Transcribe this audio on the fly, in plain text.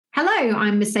Hello,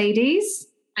 I'm Mercedes.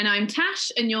 And I'm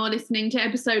Tash, and you're listening to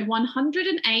episode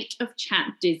 108 of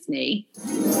Chat Disney.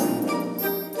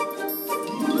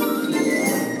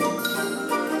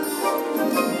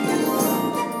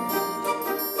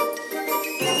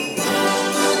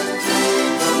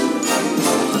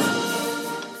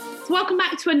 Welcome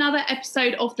back to another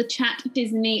episode of the Chat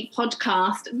Disney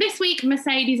podcast. This week,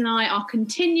 Mercedes and I are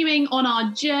continuing on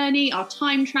our journey, our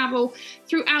time travel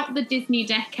throughout the Disney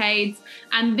decades.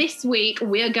 And this week,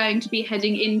 we're going to be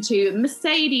heading into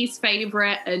Mercedes'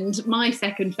 favourite and my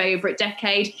second favourite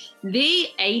decade, the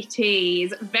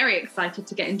 80s. Very excited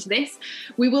to get into this.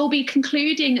 We will be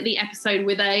concluding the episode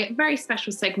with a very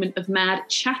special segment of Mad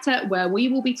Chatter, where we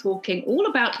will be talking all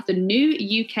about the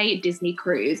new UK Disney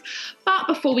cruise. But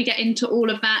before we get into all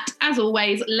of that, as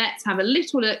always, let's have a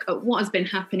little look at what has been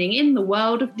happening in the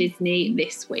world of Disney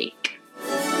this week.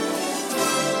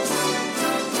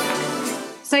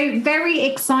 So very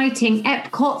exciting,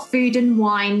 Epcot Food and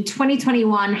Wine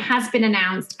 2021 has been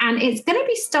announced, and it's going to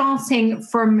be starting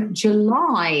from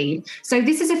July. So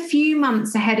this is a few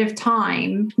months ahead of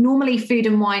time. Normally Food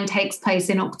and Wine takes place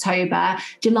in October.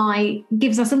 July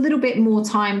gives us a little bit more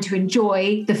time to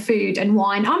enjoy the food and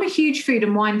wine. I'm a huge food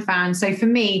and wine fan, so for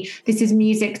me, this is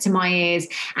music to my ears.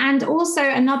 And also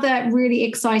another really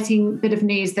exciting bit of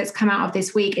news that's come out of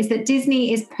this week is that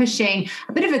Disney is pushing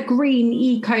a bit of a green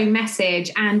eco message,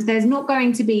 and there's not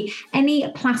going to be any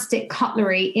plastic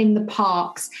cutlery in the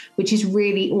parks, which is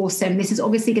really awesome. This is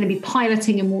obviously going to be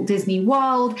piloting in Walt Disney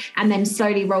World and then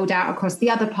slowly rolled out across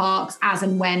the other parks as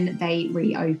and when they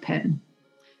reopen.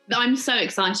 I'm so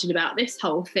excited about this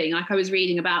whole thing. Like, I was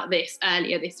reading about this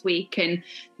earlier this week, and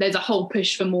there's a whole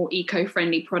push for more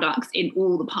eco-friendly products in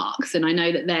all the parks. And I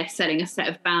know that they're selling a set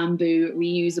of bamboo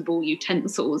reusable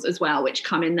utensils as well, which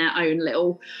come in their own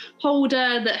little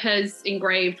holder that has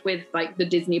engraved with like the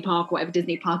Disney park, whatever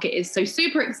Disney park it is. So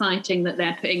super exciting that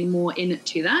they're putting more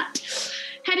into that.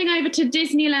 Heading over to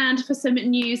Disneyland for some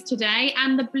news today,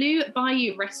 and the Blue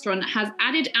Bayou restaurant has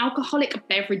added alcoholic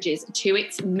beverages to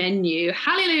its menu.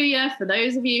 Hallelujah! For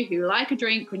those of you who like a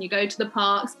drink when you go to the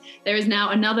parks, there is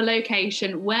now another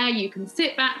location where you can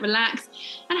sit back, relax,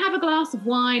 and have a glass of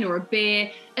wine or a beer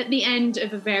at the end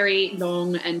of a very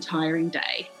long and tiring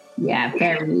day. Yeah,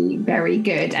 very, very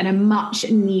good. And a much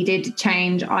needed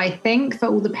change, I think, for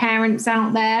all the parents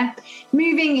out there.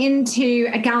 Moving into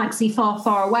a galaxy far,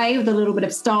 far away with a little bit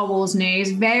of Star Wars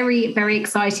news. Very, very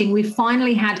exciting. We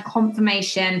finally had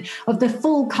confirmation of the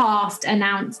full cast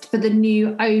announced for the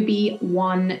new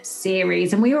Obi-Wan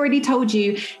series. And we already told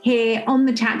you here on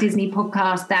the Chat Disney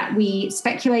podcast that we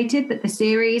speculated that the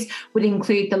series would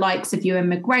include the likes of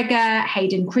Ewan McGregor,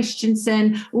 Hayden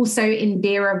Christensen, also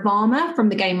Indira Varma from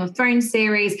the Game of Thrones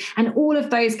series, and all of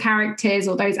those characters,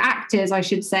 or those actors I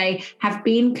should say, have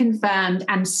been confirmed,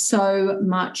 and so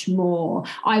much more.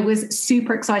 I was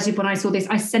super excited when I saw this.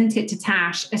 I sent it to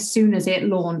Tash as soon as it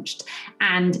launched,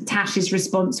 and Tash's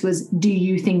response was, "Do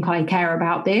you think I care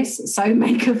about this?" So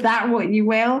make of that what you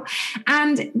will.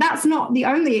 And that's not the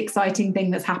only exciting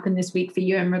thing that's happened this week for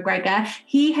Ewan McGregor.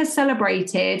 He has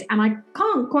celebrated, and I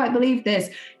can't quite believe this,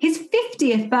 his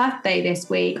 50th birthday this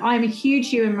week. I'm a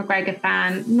huge Ewan McGregor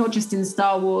fan, not just in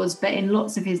Star Wars, but in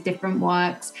lots of his different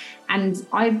works. And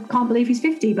I can't believe he's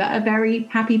 50, but a very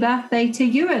happy birthday to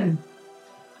Ewan.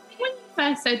 When you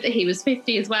first said that he was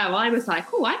 50 as well, I was like,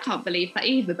 oh, I can't believe that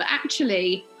either. But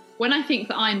actually, when I think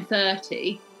that I'm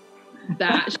 30,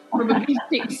 that probably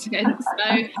makes sense.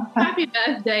 So happy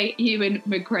birthday, Ewan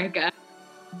McGregor.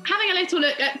 Having a little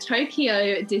look at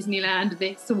Tokyo Disneyland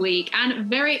this week, and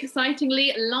very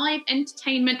excitingly, live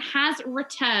entertainment has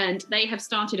returned. They have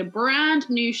started a brand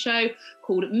new show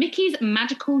called Mickey's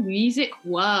Magical Music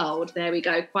World. There we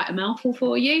go, quite a mouthful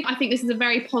for you. I think this is a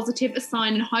very positive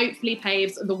sign and hopefully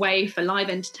paves the way for live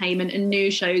entertainment and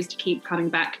new shows to keep coming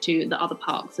back to the other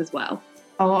parks as well.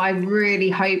 Oh, I really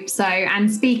hope so. And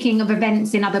speaking of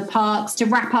events in other parks, to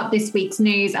wrap up this week's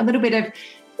news, a little bit of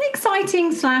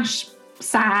exciting /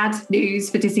 sad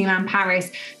news for Disneyland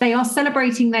Paris. They are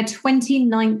celebrating their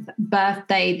 29th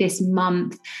birthday this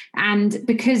month. And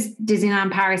because Disneyland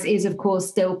Paris is, of course,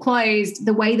 still closed,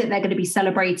 the way that they're going to be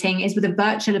celebrating is with a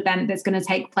virtual event that's going to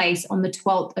take place on the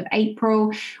 12th of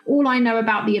April. All I know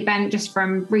about the event, just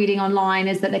from reading online,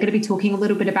 is that they're going to be talking a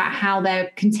little bit about how they're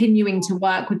continuing to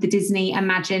work with the Disney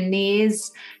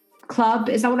Imagineers club.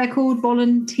 Is that what they're called?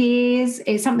 Volunteers?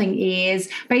 It's something ears.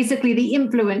 Basically, the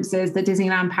influencers that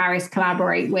Disneyland Paris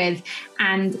collaborate with.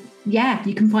 And yeah,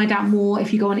 you can find out more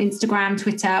if you go on Instagram,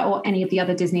 Twitter, or any of the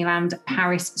other Disneyland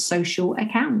Paris social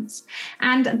accounts.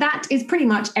 And that is pretty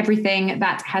much everything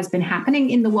that has been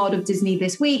happening in the world of Disney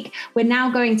this week. We're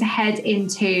now going to head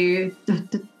into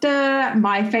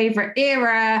my favorite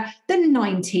era, the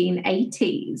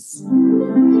 1980s.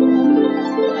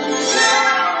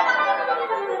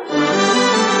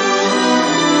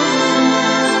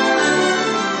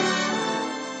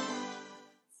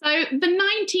 So the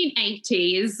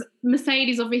 1980s,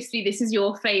 Mercedes, obviously this is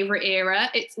your favourite era.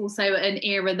 It's also an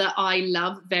era that I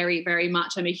love very, very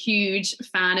much. I'm a huge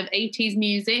fan of 80s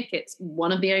music. It's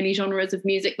one of the only genres of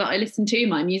music that I listen to.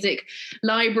 My music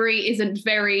library isn't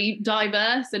very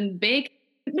diverse and big.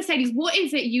 Mercedes, what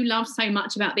is it you love so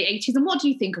much about the 80s, and what do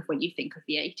you think of when you think of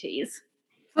the 80s?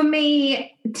 For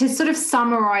me, to sort of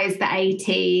summarize the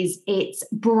 80s, it's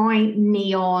bright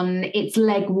neon, it's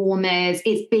leg warmers,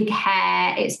 it's big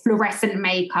hair, it's fluorescent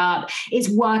makeup, it's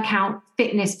workout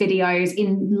fitness videos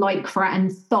in lycra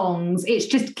and thongs. It's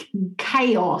just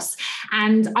chaos.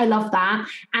 And I love that.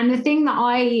 And the thing that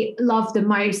I love the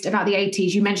most about the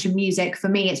 80s, you mentioned music. For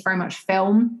me, it's very much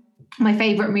film. My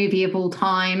favorite movie of all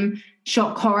time,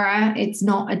 shock horror. It's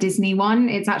not a Disney one.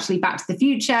 It's actually Back to the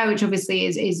Future, which obviously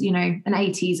is you know, an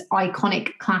 80s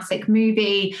iconic classic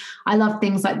movie. I love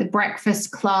things like The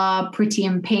Breakfast Club, Pretty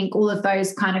in Pink, all of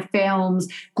those kind of films,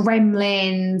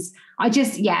 Gremlins.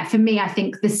 For me, I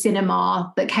think the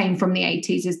cinema that came from the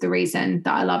 80s is the reason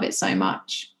that I love it so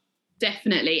much.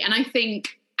 Definitely. And I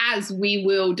think, as we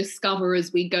will discover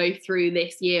as we go through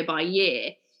this year by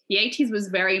year, the 80s was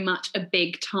very much a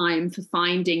big time for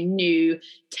finding new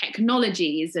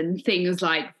technologies and things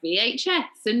like VHS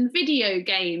and video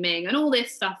gaming and all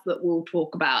this stuff that we'll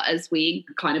talk about as we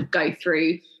kind of go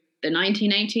through the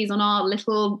 1980s on our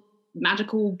little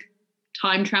magical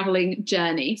time traveling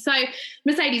journey. So,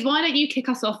 Mercedes, why don't you kick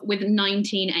us off with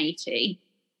 1980?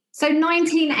 So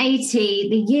 1980,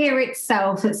 the year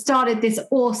itself that started this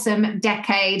awesome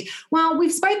decade. Well,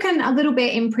 we've spoken a little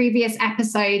bit in previous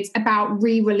episodes about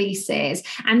re-releases,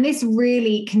 and this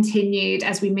really continued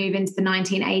as we move into the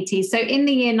 1980s. So in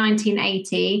the year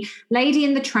 1980, Lady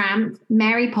and the Tramp,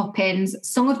 Mary Poppins,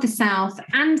 Song of the South,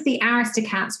 and The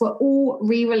Aristocats were all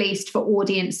re-released for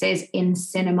audiences in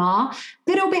cinema.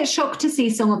 Little bit shocked to see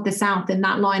Song of the South in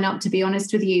that lineup, to be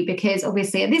honest with you, because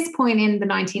obviously at this point in the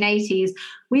 1980s,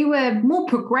 we were more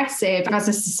progressive as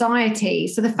a society.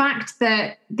 So the fact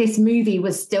that this movie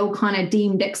was still kind of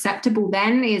deemed acceptable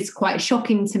then is quite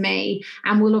shocking to me.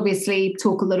 And we'll obviously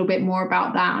talk a little bit more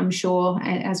about that, I'm sure,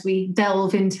 as we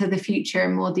delve into the future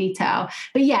in more detail.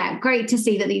 But yeah, great to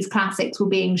see that these classics were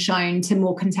being shown to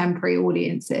more contemporary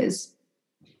audiences.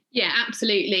 Yeah,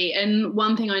 absolutely. And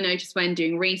one thing I noticed when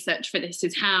doing research for this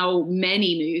is how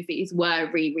many movies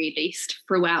were re-released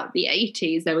throughout the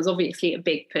 80s. There was obviously a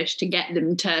big push to get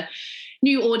them to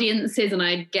new audiences, and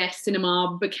I guess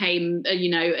cinema became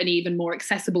an even more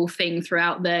accessible thing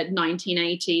throughout the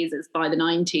 1980s. As by the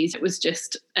 90s, it was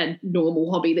just a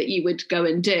normal hobby that you would go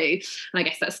and do, and I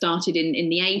guess that started in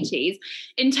the 80s.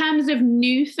 In terms of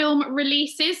new film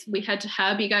releases, we had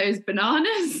Herbie Goes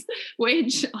Bananas,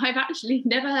 which I've actually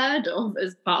never heard of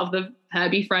as part of the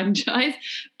Herbie franchise,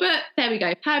 but there we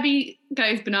go. Herbie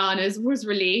Goes Bananas was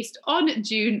released on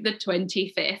June the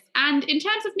 25th. And in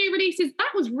terms of new releases,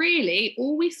 that was really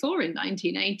all we saw in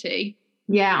 1980.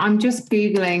 Yeah, I'm just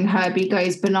Googling Herbie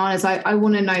Goes Bananas. I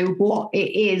want to know what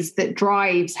it is that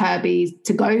drives Herbie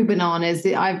to go bananas.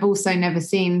 I've also never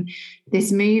seen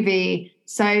this movie.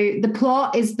 So the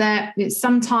plot is that it's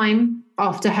sometime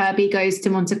after Herbie goes to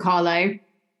Monte Carlo,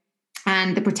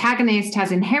 and the protagonist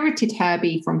has inherited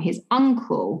Herbie from his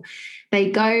uncle.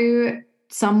 They go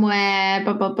somewhere,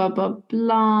 blah, blah, blah, blah,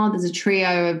 blah. There's a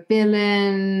trio of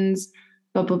villains,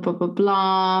 blah, blah, blah, blah,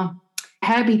 blah.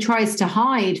 Herbie tries to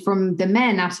hide from the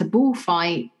men at a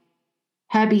bullfight.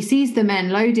 Herbie sees the men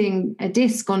loading a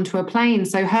disc onto a plane,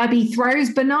 so Herbie throws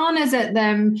bananas at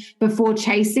them before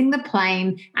chasing the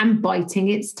plane and biting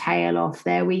its tail off.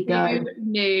 There we go. Who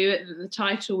knew that the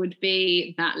title would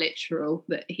be that literal,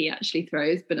 that he actually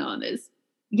throws bananas?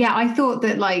 Yeah, I thought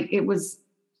that it was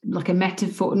like a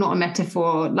metaphor, not a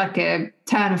metaphor, like a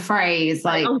turn of phrase.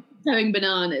 Throwing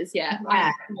bananas, yeah.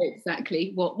 I know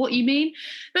exactly what you mean.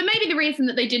 But maybe the reason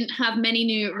that they didn't have many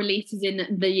new releases in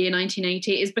the year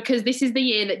 1980 is because this is the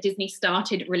year that Disney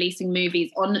started releasing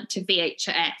movies onto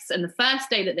VHS. And the first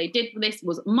day that they did this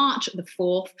was March the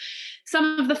 4th.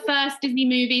 Some of the first Disney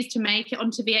movies to make it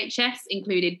onto VHS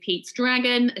included Pete's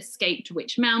Dragon, Escape to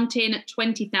Witch Mountain,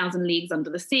 20,000 Leagues Under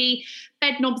the Sea,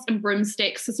 Bedknobs and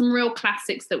Broomsticks, so some real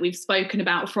classics that we've spoken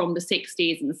about from the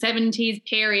 60s and the 70s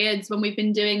periods when we've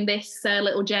been doing this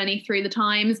little journey through the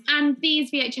times. And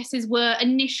these VHSs were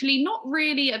initially not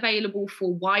really available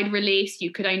for wide release.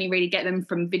 You could only really get them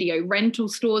from video rental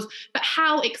stores. But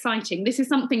how exciting. This is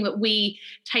something that we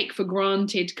take for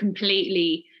granted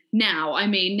completely now. I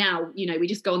mean, now, you know, we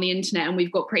just go on the internet and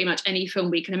we've got pretty much any film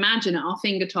we can imagine at our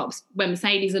fingertips. When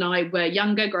Mercedes and I were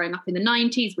younger, growing up in the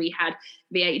 90s, we had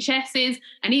VHSs.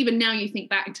 And even now you think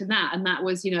back to that, and that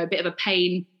was, you know, a bit of a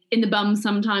pain in the bum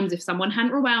sometimes if someone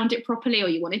hadn't rewound it properly or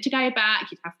you wanted to go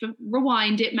back, you'd have to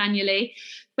rewind it manually.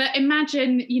 But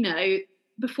imagine, you know,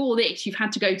 before this, you've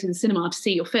had to go to the cinema to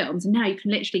see your films, and now you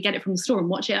can literally get it from the store and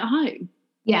watch it at home.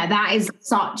 Yeah, that is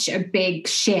such a big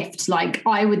shift. Like,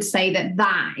 I would say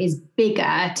that is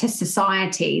bigger to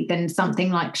society than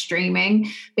something like streaming,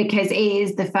 because it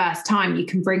is the first time you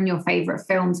can bring your favorite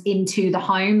films into the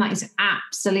home. That is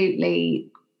absolutely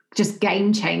just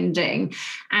game changing.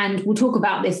 And we'll talk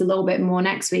about this a little bit more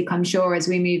next week, I'm sure, as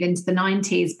we move into the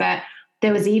 90s. But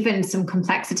there was even some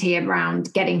complexity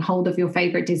around getting hold of your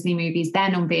favorite Disney movies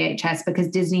then on VHS, because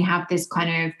Disney have this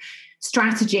kind of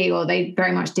strategy, or they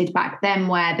very much did back then,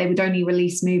 where they would only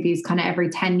release movies kind of every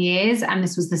 10 years. And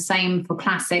this was the same for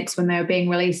classics when they were being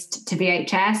released to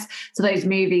VHS. So those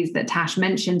movies that Tash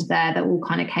mentioned there that all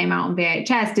kind of came out on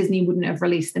VHS, Disney wouldn't have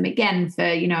released them again for,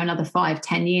 you know, another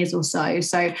 5-10 years or so.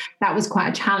 So that was quite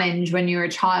a challenge when you were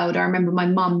a child. I remember my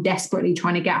mum desperately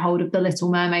trying to get hold of The Little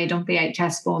Mermaid on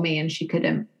VHS for me, and she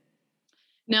couldn't.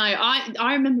 No,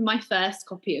 I remember my first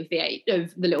copy of The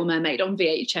Little Mermaid on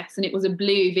VHS, and it was a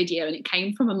blue video, and it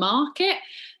came from a market.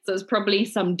 So it was probably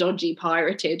some dodgy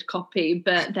pirated copy,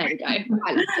 but there you go.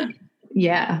 I loved it.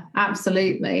 Yeah,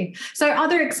 absolutely. So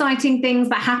other exciting things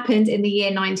that happened in the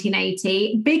year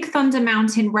 1980, Big Thunder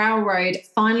Mountain Railroad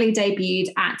finally debuted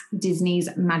at Disney's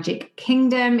Magic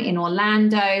Kingdom in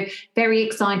Orlando. Very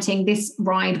exciting. This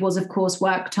ride was, of course,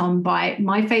 worked on by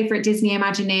my favorite Disney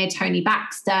Imagineer, Tony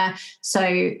Baxter. So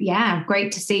yeah,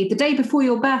 great to see. The day before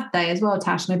your birthday as well,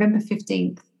 Tash, November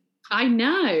 15th. I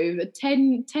know,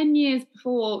 10 years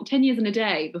before, 10 years and a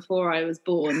day before I was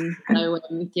born. So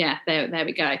yeah, there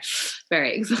we go.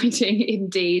 Very exciting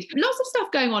indeed. Lots of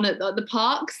stuff going on at the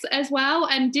parks as well.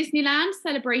 And Disneyland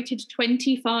celebrated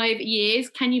 25 years.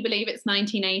 Can you believe it's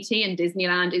 1980 and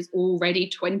Disneyland is already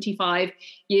 25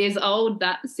 years old?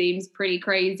 That seems pretty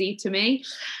crazy to me.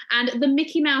 And the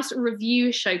Mickey Mouse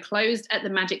Revue show closed at the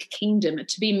Magic Kingdom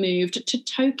to be moved to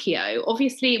Tokyo.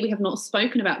 Obviously, we have not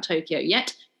spoken about Tokyo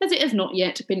yet, as it has not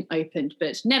yet been opened.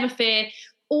 But never fear,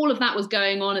 all of that was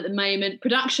going on at the moment.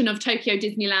 Production of Tokyo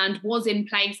Disneyland was in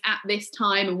place at this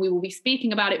time, and we will be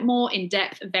speaking about it more in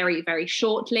depth very, very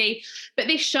shortly. But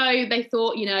this show, they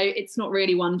thought, you know, it's not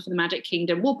really one for the Magic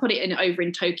Kingdom. We'll put it over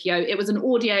in Tokyo. It was an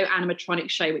audio animatronic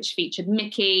show which featured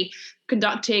Mickey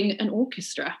conducting an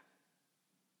orchestra.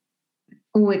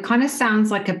 Oh, it kind of sounds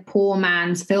like a poor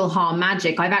man's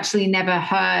PhilharMagic. I've actually never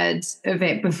heard of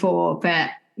it before,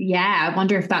 but yeah, I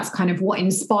wonder if that's kind of what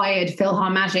inspired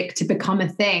PhilharMagic to become a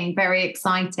thing. Very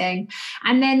exciting.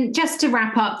 And then just to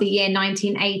wrap up the year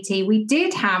 1980, we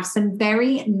did have some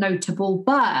very notable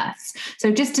births.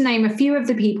 So just to name a few of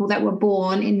the people that were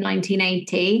born in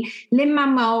 1980,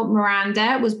 Lin-Manuel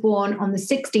Miranda was born on the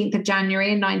 16th of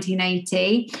January in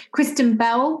 1980. Kristen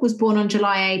Bell was born on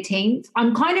July 18th.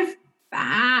 I'm kind of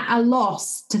at a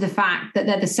loss to the fact that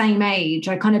they're the same age.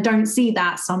 I kind of don't see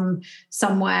that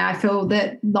somewhere. I feel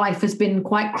that life has been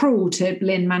quite cruel to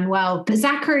Lin-Manuel.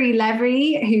 Zachary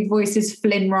Levi, who voices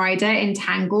Flynn Rider in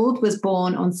Tangled, was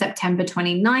born on September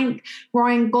 29th.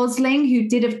 Ryan Gosling, who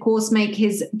did, of course, make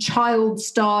his child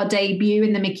star debut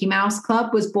in the Mickey Mouse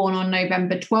Club, was born on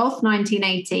November 12th,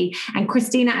 1980. And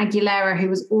Christina Aguilera, who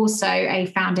was also a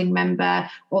founding member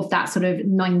of that sort of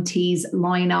 90s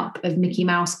lineup of Mickey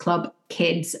Mouse Club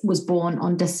kids, was born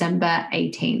on December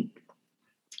 18th.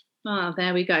 Oh,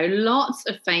 there we go. Lots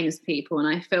of famous people. And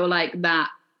I feel like that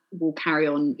will carry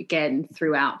on again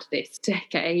throughout this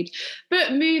decade.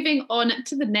 But moving on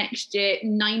to the next year,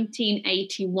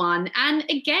 1981. And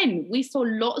again, we saw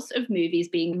lots of movies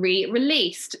being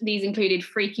re-released. These included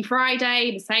Freaky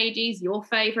Friday, Mercedes, your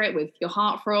favourite with your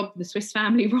heartthrob, The Swiss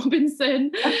Family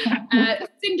Robinson,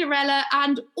 Cinderella,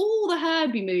 and all the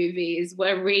Herbie movies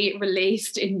were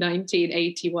re-released in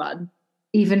 1981.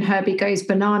 Even Herbie Goes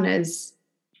Bananas.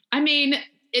 I mean,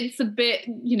 it's a bit,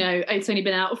 you know, it's only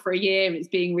been out for a year, it's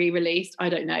being re-released, I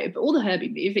don't know, but all the Herbie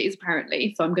movies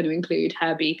apparently, so I'm going to include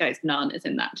Herbie Goes Bananas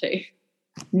in that too.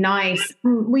 Nice.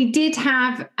 We did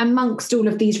have, amongst all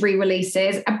of these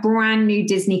re-releases, a brand new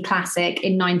Disney classic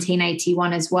in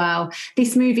 1981 as well.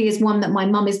 This movie is one that my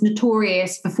mum is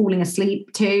notorious for falling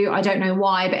asleep to. I don't know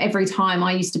why, but every time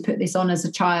I used to put this on as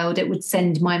a child, it would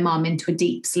send my mum into a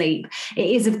deep sleep. It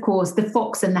is, of course, The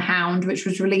Fox and the Hound, which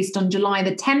was released on July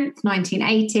the 10th,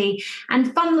 1980.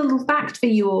 And fun little fact for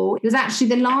you all, it was actually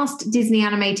the last Disney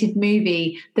animated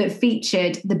movie that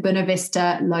featured the Buena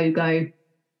Vista logo.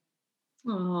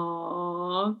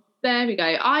 Oh, there we go.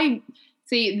 I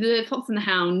see The Fox and the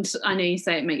Hound. I know you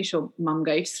say it makes your mum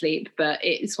go to sleep, but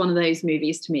it's one of those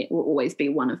movies, to me, it will always be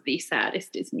one of the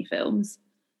saddest Disney films.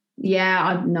 Yeah,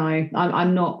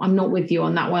 I'm not with you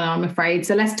on that one, I'm afraid.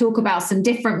 So let's talk about some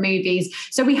different movies.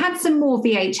 So we had some more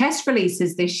VHS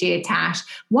releases this year, Tash,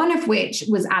 one of which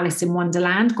was Alice in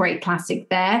Wonderland, great classic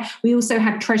there. We also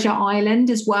had Treasure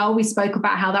Island as well. We spoke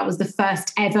about how that was the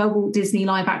first ever Walt Disney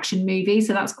live action movie.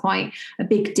 So that's quite a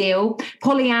big deal.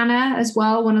 Pollyanna as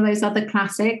well, one of those other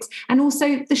classics. And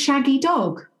also The Shaggy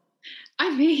Dog.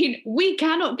 I mean, we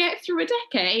cannot get through a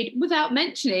decade without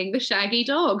mentioning The Shaggy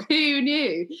Dog. Who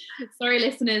knew? Sorry,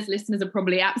 listeners. Listeners are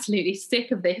probably absolutely sick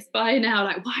of this by now.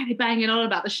 Like, why are they banging on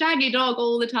about The Shaggy Dog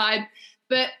all the time?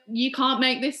 But you can't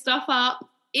make this stuff up.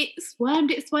 It's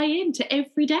wormed its way into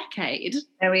every decade.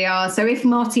 There we are. So if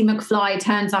Marty McFly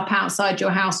turns up outside your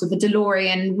house with a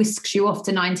DeLorean and whisks you off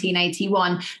to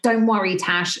 1981, don't worry,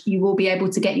 Tash. You will be able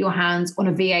to get your hands on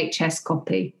a VHS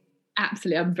copy.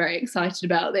 Absolutely, I'm very excited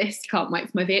about this. Can't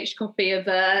wait for my VH copy of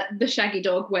The Shaggy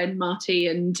Dog when Marty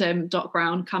and Doc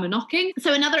Brown come a-knocking.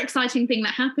 So another exciting thing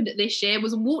that happened this year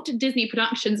was Walt Disney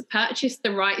Productions purchased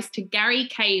the rights to Gary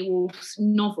K. Wolfe's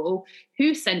novel,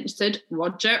 Who Censored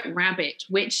Roger Rabbit,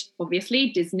 which obviously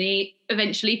Disney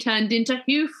eventually turned into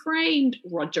Who Framed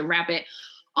Roger Rabbit.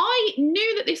 I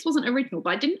knew that this wasn't original,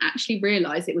 but I didn't actually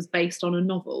realise it was based on a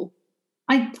novel.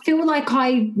 I feel like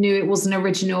I knew it wasn't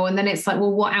original, and then it's like,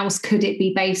 well, what else could it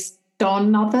be based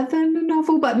on other than a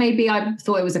novel? But maybe I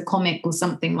thought it was a comic or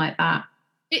something like that.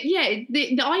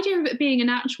 The idea of it being an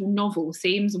actual novel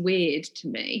seems weird to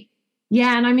me.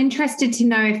 Yeah, and I'm interested to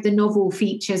know if the novel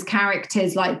features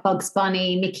characters like Bugs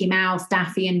Bunny, Mickey Mouse,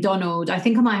 Daffy and Donald. I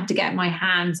think I might have to get my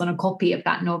hands on a copy of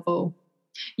that novel.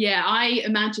 Yeah, I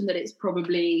imagine that it's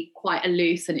probably quite a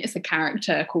loose, and it's a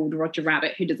character called Roger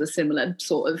Rabbit who does a similar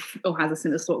sort of, or has a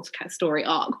similar sort of story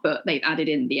arc, but they've added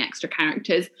in the extra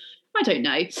characters. I don't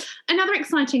know. Another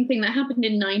exciting thing that happened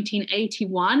in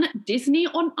 1981, Disney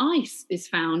on Ice is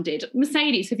founded.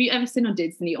 Mercedes, have you ever seen a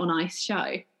Disney on Ice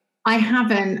show? I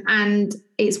haven't, and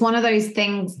it's one of those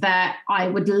things that I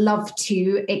would love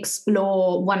to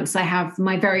explore once I have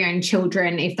my very own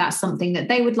children, if that's something that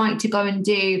they would like to go and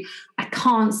do. I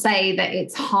can't say that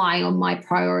it's high on my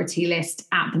priority list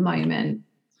at the moment.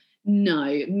 No,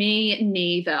 me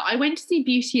neither. I went to see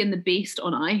Beauty and the Beast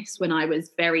on Ice when I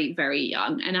was very, very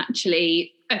young. And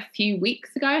actually, a few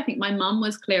weeks ago, I think my mum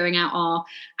was clearing out our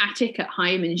attic at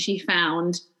home and she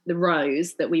found the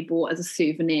rose that we bought as a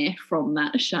souvenir from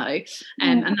that show.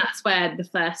 And that's where the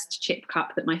first chip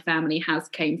cup that my family has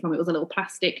came from. It was a little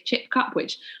plastic chip cup,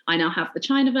 which I now have the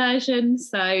China version.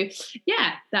 So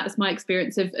yeah, that was my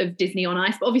experience of Disney on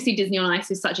Ice. But obviously Disney on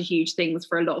Ice is such a huge thing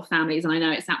for a lot of families. And I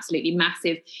know it's absolutely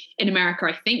massive in America.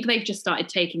 I think they've just started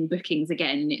taking bookings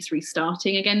again and it's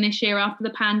restarting again this year after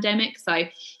the pandemic. So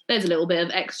there's a little bit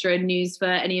of extra news for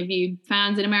any of you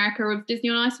fans in America of Disney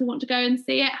on Ice who want to go and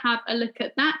see it. Have a look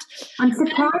at that. I'm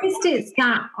surprised it's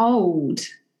that old.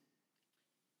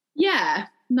 Yeah,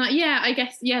 I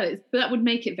guess, yeah, but that would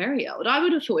make it very old. I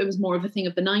would have thought it was more of a thing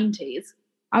of the 90s.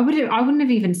 I wouldn't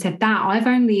have even said that. I've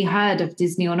only heard of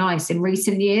Disney on Ice in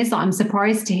recent years. I'm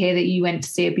surprised to hear that you went to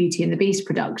see a Beauty and the Beast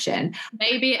production.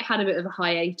 Maybe it had a bit of a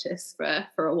hiatus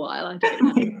for a while. I don't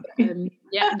know.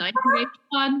 Yeah,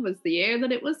 1981 was the year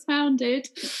that it was founded.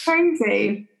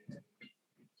 Crazy.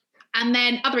 And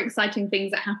then other exciting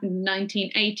things that happened in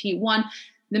 1981.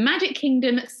 The Magic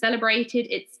Kingdom celebrated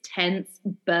its 10th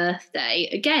birthday.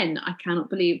 Again, I cannot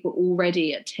believe we're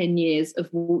already at 10 years of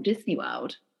Walt Disney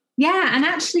World. Yeah, and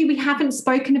actually we haven't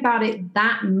spoken about it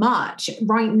that much.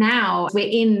 Right now, we're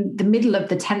in the middle of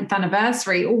the 10th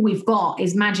anniversary. All we've got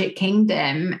is Magic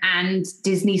Kingdom and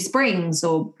Disney Springs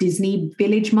or Disney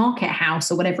Village Market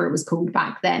House or whatever it was called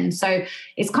back then. So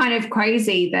it's kind of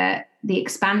crazy that the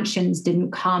expansions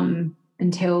didn't come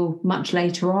until much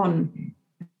later on.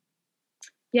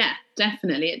 Yeah,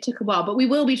 definitely. It took a while, but we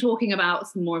will be talking about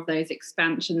some more of those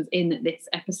expansions in this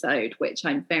episode, which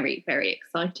I'm very, very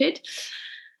excited.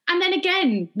 And then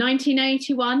again,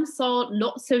 1981 saw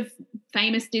lots of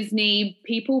famous Disney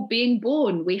people being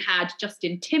born. We had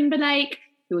Justin Timberlake,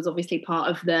 who was obviously part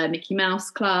of the Mickey Mouse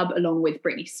Club, along with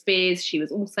Britney Spears. She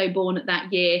was also born at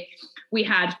that year. We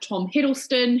had Tom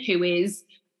Hiddleston, who is,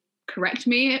 correct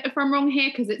me if I'm wrong here,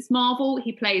 because it's Marvel.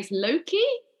 He plays Loki.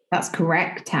 That's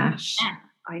correct, Tash. Yeah,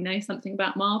 I know something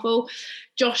about Marvel.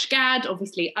 Josh Gad,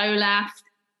 obviously Olaf.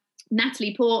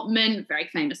 Natalie Portman, very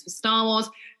famous for Star Wars.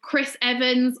 Chris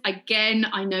Evans, again,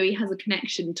 I know he has a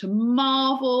connection to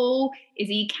Marvel. Is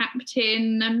he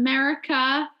Captain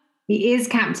America? He is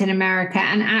Captain America.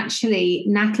 And actually,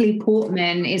 Natalie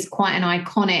Portman is quite an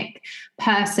iconic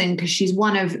person because she's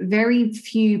one of very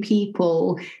few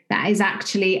people that is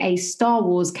actually a Star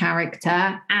Wars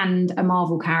character and a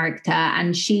Marvel character.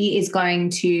 And she is going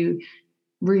to,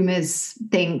 rumors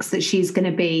thinks that she's going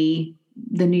to be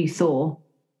the new Thor.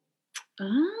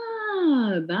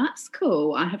 Ah, that's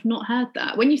cool. I have not heard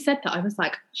that. When you said that, I was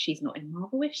like, she's not in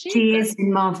Marvel, is she? She is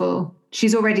in Marvel.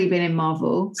 She's already been in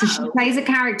Marvel. So she plays a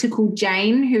character called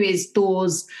Jane, who is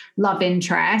Thor's love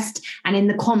interest. And in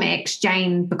the comics,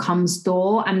 Jane becomes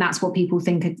Thor. And that's what people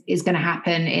think is going to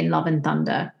happen in Love and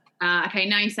Thunder. Okay,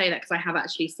 now you say that because I have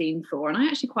actually seen Thor, and I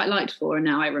actually quite liked Thor, and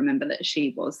now I remember that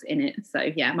she was in it.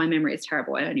 So yeah, my memory is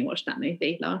terrible. I only watched that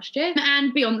movie last year.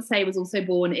 And Beyonce was also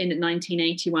born in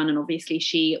 1981, and obviously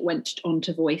she went on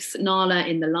to voice Nala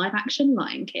in the live-action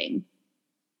Lion King.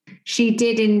 She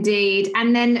did indeed.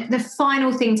 And then the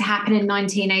final thing to happen in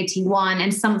 1981,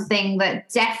 and something that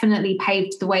definitely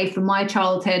paved the way for my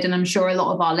childhood, and I'm sure a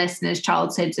lot of our listeners'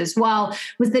 childhoods as well,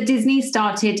 was that Disney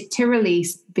started to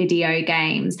release video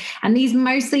games. And these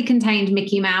mostly contained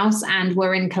Mickey Mouse and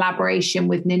were in collaboration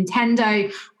with Nintendo.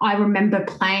 I remember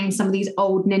playing some of these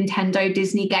old Nintendo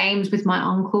Disney games with my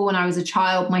uncle when I was a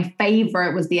child. My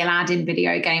favorite was the Aladdin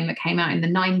video game that came out in the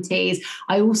 90s.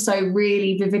 I also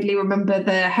really vividly remember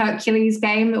the Hercules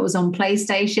game that was on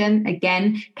PlayStation,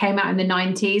 again, came out in the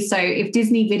 90s. So if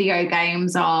Disney video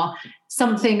games are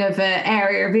something of an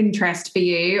area of interest for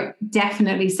you,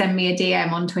 definitely send me a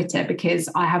DM on Twitter because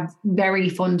I have very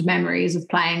fond memories of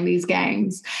playing these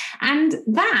games. And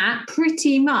that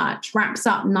pretty much wraps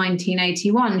up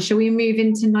 1981. Shall we move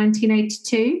into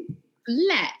 1982?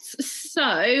 Let's. So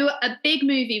a big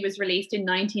movie was released in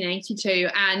 1982,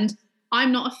 and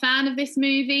I'm not a fan of this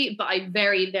movie, but I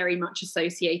very, very much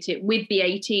associate it with the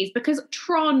 80s because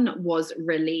Tron was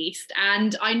released.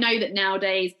 And I know that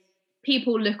nowadays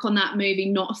people look on that movie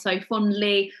not so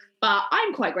fondly, but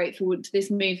I'm quite grateful to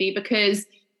this movie because,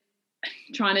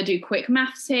 trying to do quick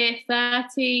maths here,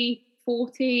 30,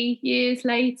 40 years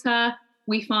later,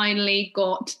 we finally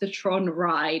got the Tron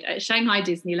ride at Shanghai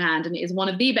Disneyland, and it is one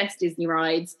of the best Disney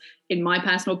rides, in my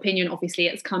personal opinion. Obviously,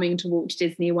 it's coming to Walt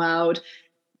Disney World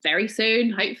very soon.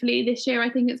 Hopefully this year, I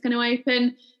think it's going to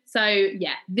open. So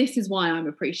yeah, this is why I'm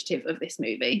appreciative of this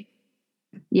movie.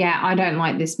 Yeah, I don't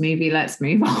like this movie. Let's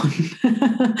move on.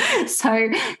 So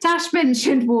Tash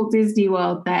mentioned Walt Disney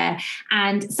World there,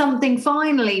 and something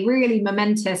finally really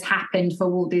momentous happened for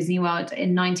Walt Disney World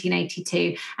in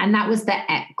 1982, and that was that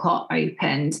Epcot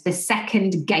opened, the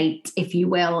second gate, if you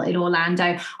will, in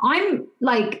Orlando. I'm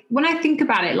like, when I think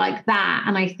about it like that,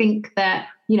 and I think that,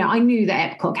 you know, I knew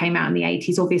that Epcot came out in the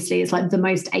 80s. Obviously, it's like the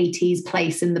most 80s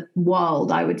place in the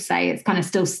world, I would say. It's kind of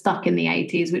still stuck in the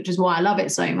 80s, which is why I love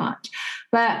it so much.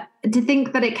 But to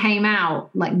think that it came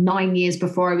out like 9 years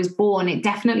before I was born, it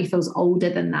definitely feels older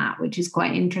than that, which is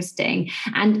quite interesting.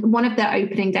 And one of the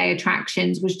opening day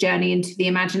attractions was Journey into the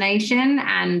Imagination.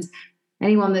 And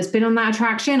anyone that's been on that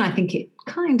attraction, I think it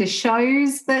kind of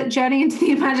shows that Journey into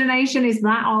the Imagination is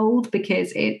that old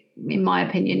because it, in my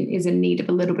opinion, is in need of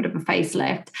a little bit of a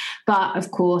facelift. But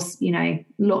of course, you know,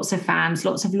 lots of fans,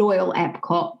 lots of loyal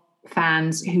Epcot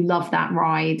fans who love that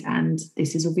ride. And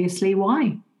this is obviously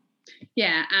why.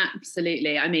 Yeah,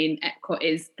 absolutely. I mean, Epcot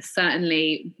is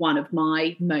certainly one of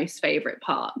my most favourite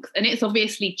parks. And it's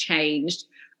obviously changed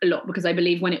a lot because I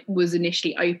believe when it was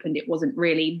initially opened, it wasn't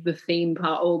really the theme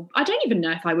park, or I don't even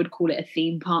know if I would call it a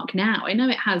theme park now. I know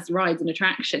it has rides and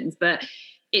attractions, but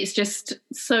it's just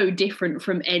so different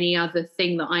from any other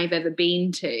thing that I've ever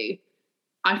been to.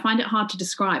 I find it hard to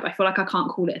describe. I feel like I can't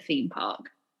call it a theme park.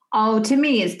 Oh, to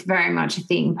me, it's very much a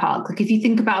theme park. Like if you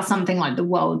think about something like the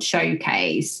World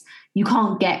Showcase, you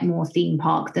can't get more theme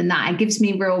park than that. It gives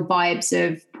me real vibes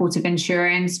of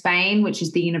Portaventura in Spain, which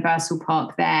is the Universal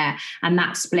Park there. And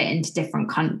that's split into different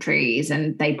countries,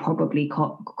 and they probably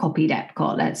copied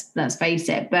Epcot, let's face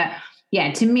it. But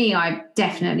yeah, to me, I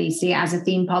definitely see it as a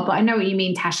theme park. But I know what you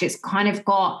mean, Tash. It's kind of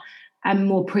got a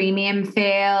more premium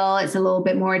feel. It's a little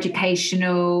bit more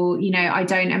educational. You know, I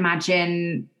don't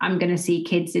imagine I'm going to see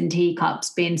kids in teacups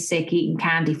being sick, eating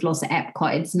candy floss at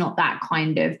Epcot. It's not that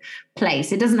kind of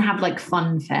place. It doesn't have like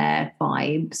fun fair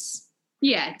vibes.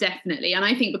 Yeah, definitely. And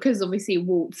I think because obviously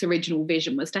Walt's original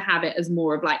vision was to have it as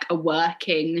more of like a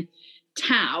working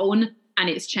town, and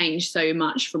it's changed so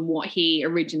much from what he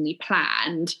originally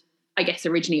planned. I guess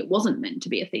originally it wasn't meant to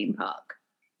be a theme park.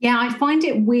 Yeah, I find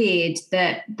it weird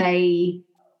that they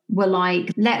were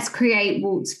like, let's create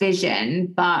Walt's vision,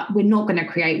 but we're not going to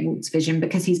create Walt's vision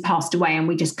because he's passed away and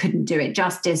we just couldn't do it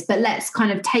justice. But let's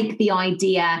kind of take the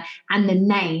idea and the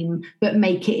name, but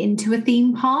make it into a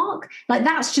theme park. Like,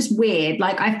 that's just weird.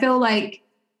 Like, I feel like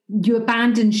you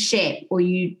abandon ship, or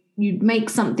you make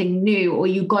something new, or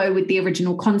you go with the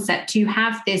original concept. You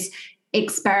have this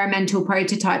experimental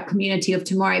prototype community of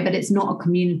tomorrow, but it's not a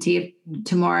community of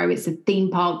tomorrow. It's a theme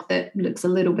park that looks a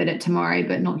little bit at tomorrow,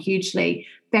 but not hugely.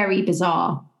 Very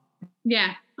bizarre.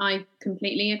 Yeah, I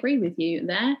completely agree with you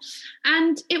there.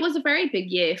 And it was a very big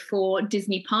year for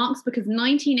Disney parks, because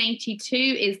 1982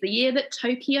 is the year that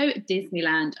Tokyo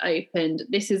Disneyland opened.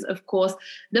 This is, of course,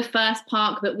 the first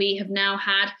park that we have now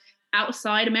had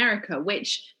outside America,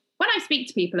 which, when I speak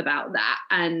to people about that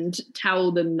and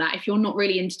tell them that if you're not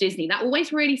really into Disney, that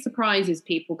always really surprises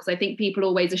people, because I think people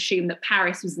always assume that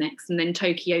Paris was next and then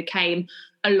Tokyo came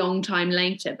a long time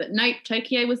later. But nope,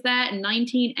 Tokyo was there in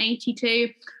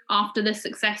 1982. After the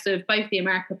success of both the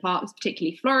America parks,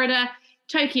 particularly Florida,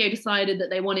 Tokyo decided that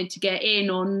they wanted to get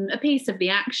in on a piece of the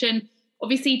action.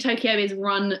 Obviously, Tokyo is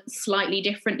run slightly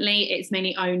differently. It's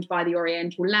mainly owned by the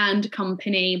Oriental Land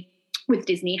Company, with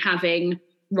Disney having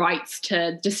rights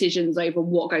to decisions over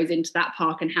what goes into that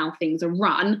park and how things are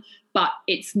run, but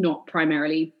it's not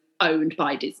primarily owned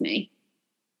by Disney.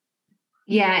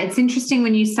 Yeah, it's interesting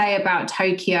when you say about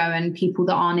Tokyo and people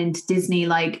that aren't into Disney.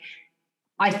 Like,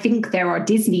 I think there are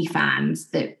Disney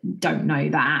fans that don't know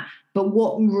that. But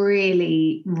what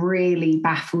really, really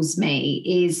baffles me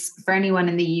is, for anyone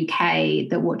in the UK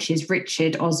that watches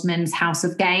Richard Osman's House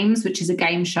of Games, which is a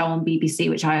game show on BBC,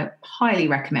 which I highly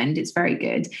recommend. It's very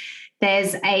good.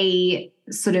 There's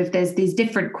these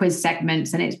different quiz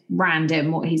segments, and it's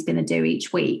random what he's going to do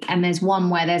each week. And there's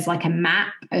one where there's like a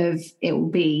map of, it will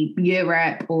be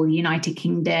Europe or the United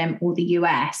Kingdom or the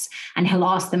US, and he'll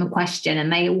ask them a question,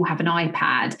 and they all have an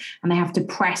iPad and they have to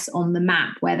press on the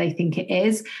map where they think it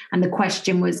is. And the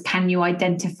question was, can you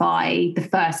identify the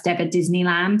first ever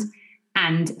Disneyland?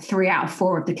 And 3 out of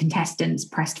 4 of the contestants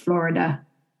pressed Florida.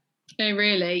 Oh,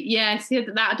 really? Yes. Yeah,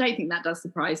 I don't think that does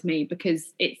surprise me,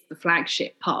 because it's the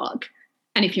flagship park.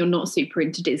 And if you're not super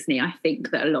into Disney, I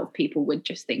think that a lot of people would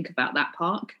just think about that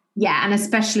park. Yeah, and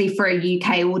especially for a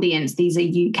UK audience, these are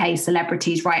UK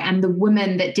celebrities, right? And the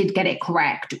woman that did get it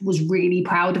correct was really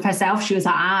proud of herself. She was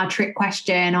like, trick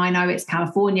question. I know it's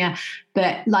California.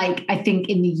 But like, I think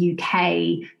in the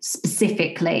UK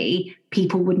specifically,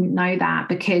 people wouldn't know that,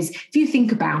 because if you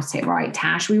think about it, right,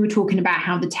 Tash, we were talking about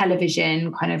how the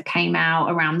television kind of came out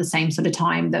around the same sort of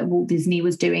time that Walt Disney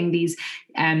was doing these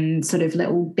sort of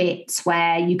little bits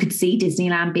where you could see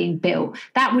Disneyland being built.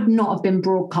 That would not have been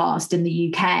broadcast in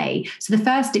the UK. So the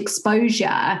first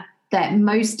exposure that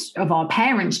most of our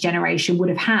parents' generation would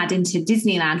have had into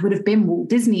Disneyland would have been Walt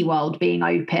Disney World being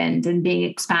opened and being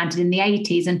expanded in the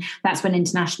 80s. And that's when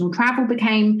international travel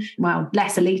became, well,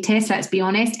 less elitist, let's be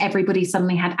honest. Everybody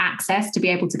suddenly had access to be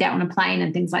able to get on a plane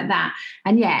and things like that.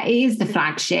 And yeah, it is the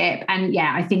flagship. And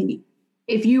yeah, I think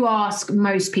if you ask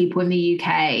most people in the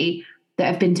UK that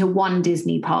have been to one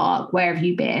Disney park, where have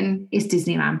you been? It's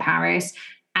Disneyland Paris.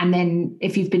 And then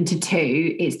if you've been to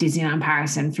 2, it's Disneyland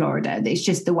Paris and Florida. It's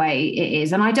just the way it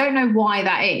is. And I don't know why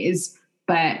that is,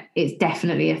 but it's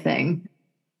definitely a thing.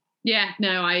 Yeah,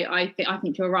 no, I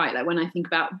think you're right. Like, when I think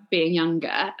about being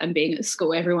younger and being at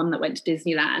school, everyone that went to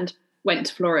Disneyland went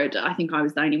to Florida. I think I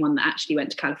was the only one that actually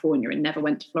went to California and never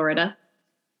went to Florida.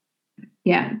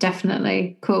 Yeah,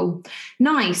 definitely. Cool.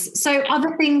 Nice. So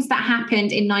other things that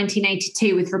happened in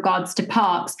 1982 with regards to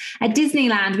parks. At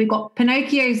Disneyland, we've got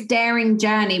Pinocchio's Daring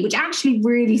Journey, which actually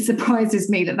really surprises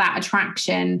me that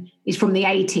attraction is from the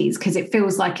 80s, because it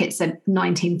feels like it's a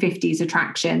 1950s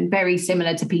attraction, very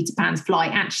similar to Peter Pan's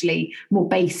Flight, actually more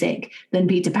basic than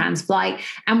Peter Pan's Flight.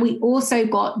 And we also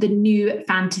got the new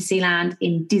Fantasyland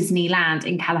in Disneyland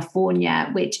in California,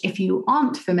 which, if you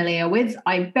aren't familiar with,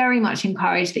 I very much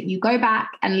encourage that you go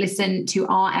back and listen to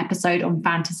our episode on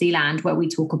Fantasyland, where we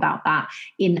talk about that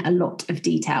in a lot of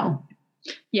detail.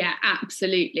 Yeah,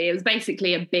 absolutely. It was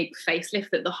basically a big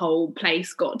facelift that the whole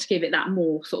place got, to give it that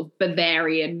more sort of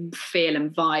Bavarian feel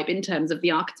and vibe in terms of the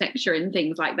architecture and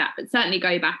things like that. But certainly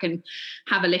go back and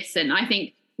have a listen. I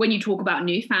think when you talk about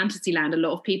New Fantasyland, a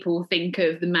lot of people think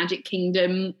of the Magic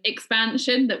Kingdom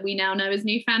expansion that we now know as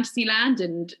New Fantasyland,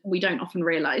 and we don't often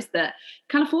realise that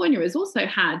California has also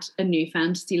had a New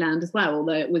Fantasyland as well,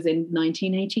 although it was in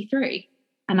 1983.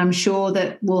 And I'm sure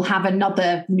that we'll have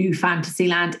another new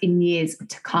Fantasyland in years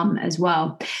to come as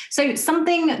well. So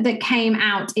something that came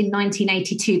out in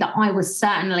 1982 that I was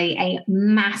certainly a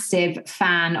massive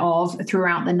fan of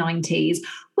throughout the 90s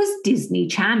was Disney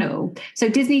Channel. So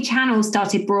Disney Channel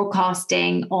started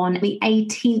broadcasting on the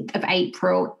 18th of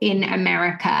April in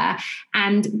America.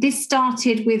 And this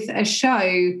started with a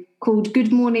show called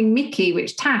Good Morning Mickey,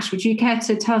 which, Tash, would you care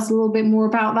to tell us a little bit more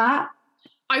about that?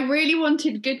 I really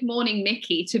wanted Good Morning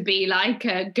Mickey to be like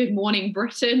a Good Morning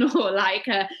Britain or like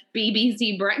a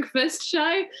BBC breakfast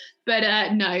show.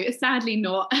 But no, sadly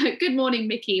not. Good Morning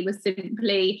Mickey was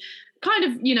simply kind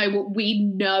of, what we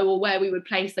know or where we would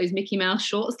place those Mickey Mouse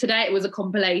shorts today. It was a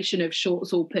compilation of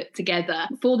shorts all put together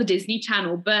for the Disney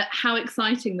Channel. But how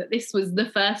exciting that this was the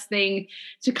first thing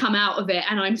to come out of it.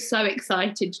 And I'm so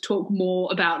excited to talk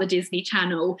more about the Disney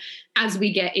Channel as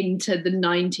we get into the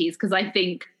 90s, because I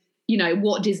think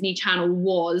what Disney Channel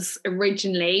was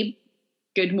originally,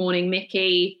 Good Morning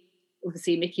Mickey,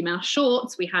 obviously Mickey Mouse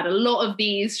shorts. We had a lot of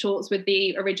these shorts with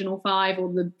the original 5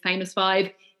 or the famous 5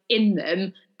 in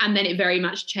them. And then it very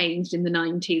much changed in the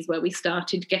 90s, where we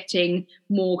started getting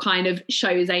more kind of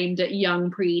shows aimed at young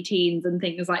pre-teens and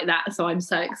things like that. So I'm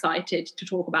so excited to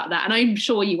talk about that. And I'm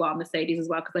sure you are, Mercedes, as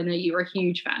well, because I know you're a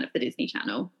huge fan of the Disney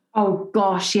Channel. Oh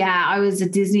gosh, yeah, I was a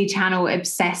Disney Channel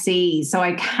obsessee, so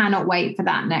I cannot wait for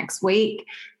that next week.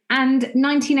 And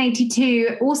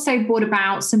 1982 also brought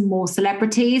about some more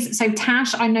celebrities. So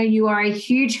Tash, I know you are a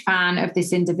huge fan of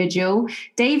this individual,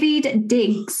 Daveed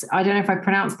Diggs. I don't know if I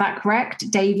pronounced that correct.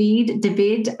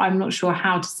 David, I'm not sure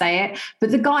how to say it,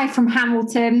 but the guy from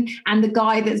Hamilton and the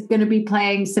guy that's going to be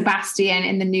playing Sebastian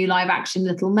in the new live action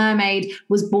Little Mermaid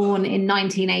was born in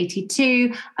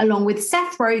 1982, along with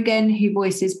Seth Rogen, who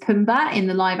voices Pumbaa in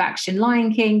the live action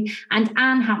Lion King, and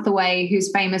Anne Hathaway,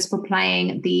 who's famous for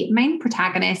playing the main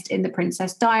protagonist in The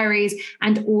Princess Diaries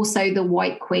and also the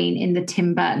White Queen in the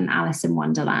Tim Burton Alice in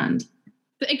Wonderland.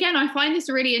 But again, I find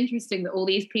this really interesting that all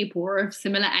these people are of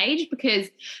similar age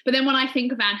but then when I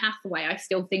think of Anne Hathaway, I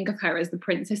still think of her as The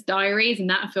Princess Diaries, and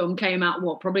that film came out,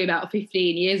 probably about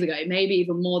 15 years ago, maybe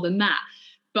even more than that.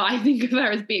 But I think of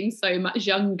her as being so much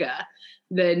younger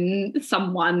than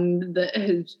someone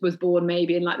that was born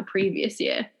maybe in like the previous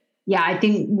year. Yeah, I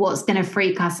think what's going to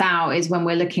freak us out is when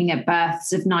we're looking at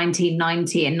births of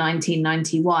 1990 and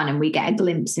 1991 and we get a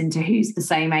glimpse into who's the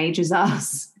same age as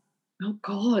us. Oh,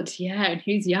 God, yeah. And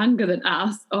who's younger than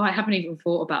us? Oh, I haven't even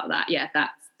thought about that. Yeah,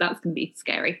 that's going to be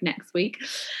scary next week.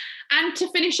 And to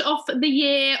finish off the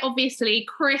year, obviously,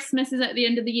 Christmas is at the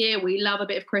end of the year. We love a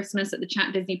bit of Christmas at the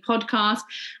Chat Disney podcast.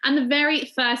 And the very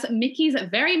first Mickey's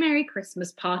Very Merry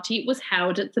Christmas party was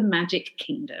held at the Magic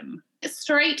Kingdom.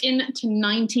 Straight into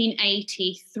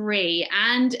 1983.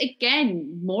 And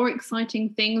again, more exciting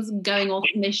things going on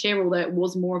this year, although it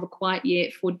was more of a quiet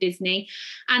year for Disney.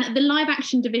 And the live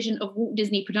action division of Walt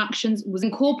Disney Productions was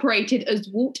incorporated as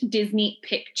Walt Disney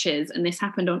Pictures. And this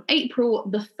happened on April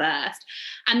the 1st.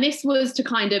 And this was to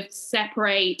kind of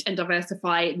separate and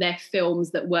diversify their films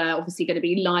that were obviously going to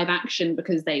be live action,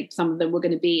 because some of them were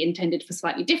going to be intended for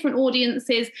slightly different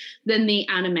audiences than the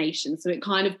animation. So it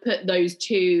kind of put those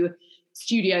two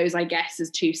studios, I guess,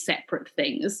 as two separate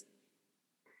things.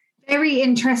 Very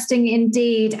interesting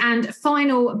indeed. And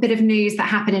final bit of news that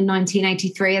happened in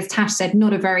 1983, as Tash said,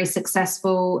 not a very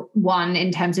successful one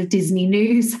in terms of Disney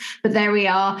news, but there we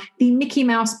are. The Mickey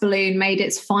Mouse balloon made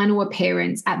its final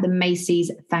appearance at the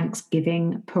Macy's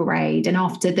Thanksgiving Parade. And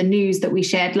after the news that we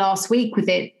shared last week with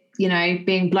it,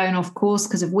 being blown off course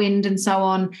because of wind and so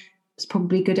on, it's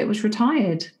probably good it was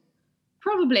retired.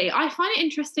 Probably. I find it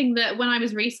interesting that when I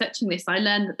was researching this, I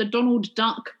learned that the Donald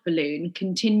Duck balloon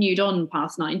continued on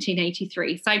past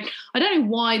 1983. So I don't know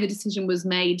why the decision was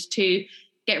made to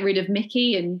get rid of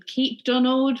Mickey and keep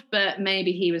Donald, but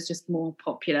maybe he was just more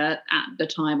popular at the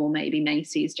time, or maybe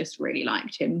Macy's just really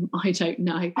liked him. I don't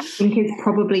know. I think it's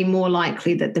probably more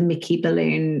likely that the Mickey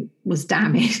balloon was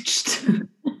damaged.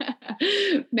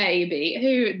 Maybe,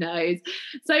 who knows?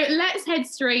 So let's head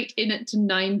straight into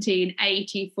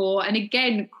 1984. And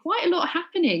again, quite a lot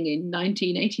happening in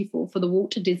 1984 for the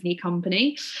Walt Disney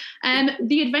Company.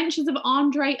 The Adventures of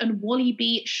Andre and Wally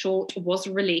B short was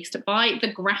released by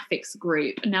the Graphics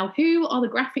Group. Now, who are the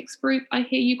Graphics Group, I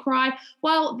hear you cry?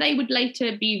 Well, they would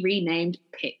later be renamed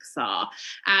Pixar.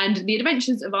 And The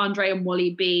Adventures of Andre and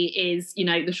Wally B is,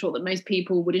 the short that most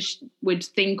people would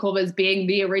think of as being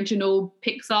the original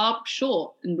Pixar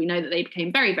short. And we know that they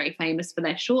became very, very famous for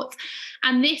their shorts.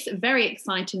 And this very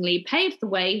excitingly paved the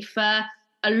way for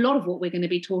a lot of what we're going to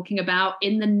be talking about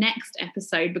in the next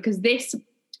episode, because this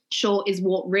short is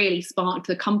what really sparked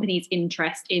the company's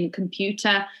interest in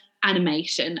computer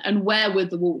animation. And where would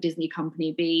the Walt Disney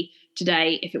Company be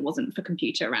today if it wasn't for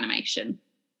computer animation?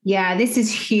 Yeah, this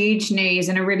is huge news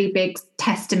and a really big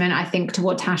testament, I think, to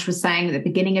what Tash was saying at the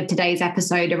beginning of today's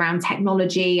episode around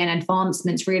technology and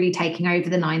advancements really taking over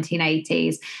the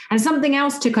 1980s. And something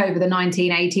else took over the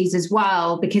 1980s as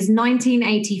well, because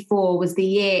 1984 was the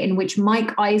year in which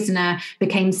Mike Eisner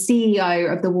became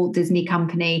CEO of the Walt Disney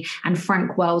Company and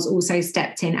Frank Wells also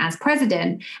stepped in as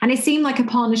president. And it seemed like a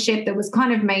partnership that was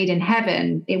kind of made in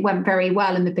heaven. It went very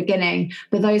well in the beginning.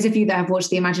 But those of you that have watched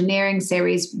the Imagineering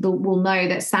series will know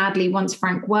that sadly, once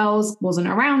Frank Wells wasn't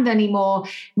around anymore,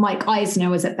 Mike Eisner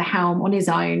was at the helm on his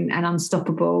own and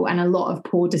unstoppable. And a lot of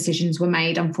poor decisions were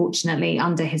made, unfortunately,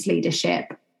 under his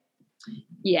leadership.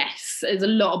 Yes, there's a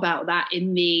lot about that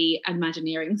in the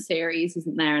Imagineering series,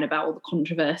 isn't there? And about all the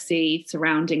controversy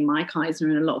surrounding Mike Eisner.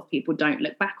 And a lot of people don't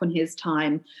look back on his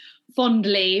time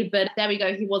fondly, but there we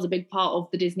go. He was a big part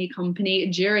of the Disney Company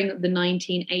during the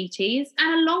 1980s.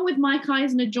 And along with Mike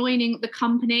Eisner joining the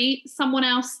company, someone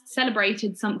else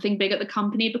celebrated something big at the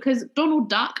company because Donald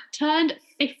Duck turned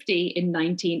 50 in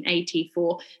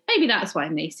 1984. Maybe that's why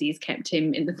Macy's kept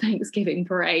him in the Thanksgiving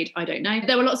parade. I don't know.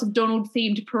 There were lots of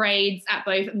Donald-themed parades at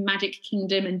both Magic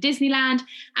Kingdom and Disneyland,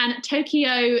 and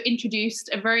Tokyo introduced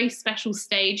a very special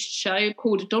staged show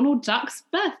called Donald Duck's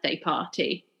Birthday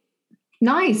Party.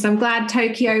 Nice. I'm glad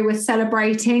Tokyo was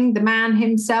celebrating the man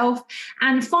himself.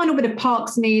 And final bit of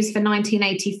parks news for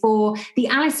 1984, the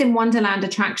Alice in Wonderland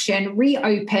attraction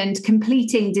reopened,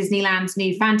 completing Disneyland's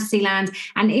new Fantasyland.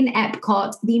 And in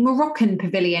Epcot, the Moroccan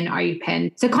Pavilion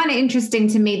opened. So kind of interesting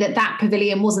to me that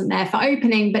pavilion wasn't there for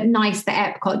opening, but nice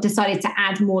that Epcot decided to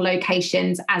add more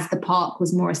locations as the park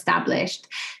was more established.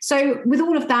 So with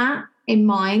all of that in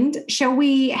mind, shall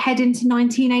we head into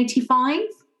 1985?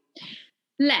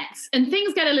 Let's. And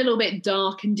things get a little bit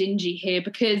dark and dingy here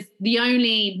because the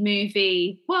only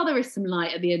movie, well, there is some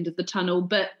light at the end of the tunnel,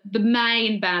 but the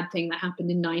main bad thing that happened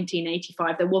in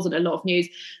 1985, there wasn't a lot of news.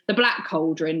 The Black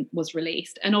Cauldron was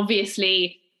released. And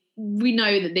obviously, we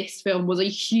know that this film was a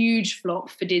huge flop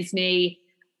for Disney.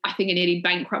 I think it nearly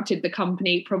bankrupted the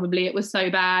company. Probably it was so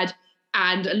bad.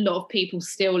 And a lot of people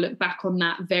still look back on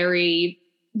that very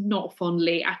not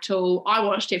fondly at all. I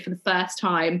watched it for the first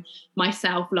time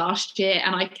myself last year,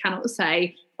 and I cannot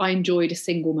say I enjoyed a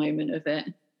single moment of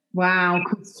it. Wow.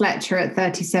 Chris Fletcher at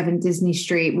 37 Disney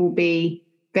Street will be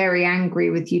very angry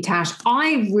with you, Tash.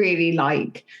 I really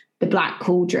like The Black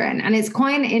Cauldron, and it's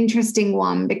quite an interesting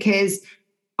one because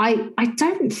I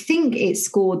don't think it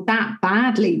scored that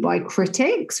badly by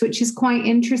critics, which is quite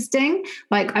interesting.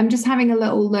 Like, I'm just having a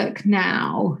little look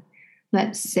now.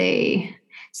 Let's see.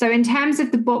 So in terms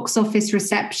of the box office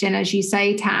reception, as you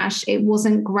say, Tash, it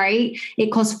wasn't great.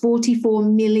 It cost $44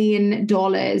 million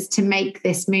to make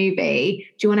this movie.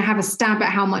 Do you want to have a stab at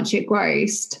how much it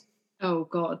grossed? Oh,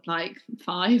 God, like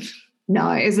 5?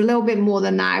 No, it was a little bit more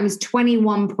than that. It was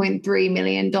 $21.3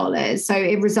 million. So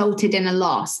it resulted in a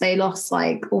loss. They lost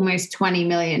like almost $20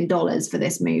 million for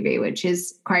this movie, which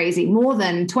is crazy. More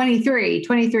than 23.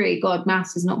 God,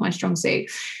 maths is not my strong suit.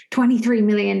 $23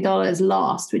 million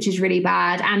lost, which is really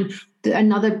bad. And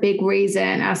another big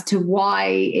reason as to why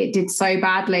it did so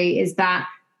badly is that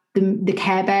the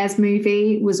Care Bears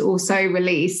movie was also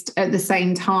released at the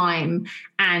same time.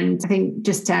 And I think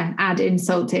just to add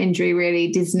insult to injury,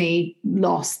 really, Disney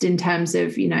lost in terms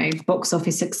of, box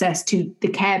office success to the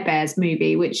Care Bears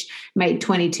movie, which made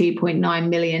 $22.9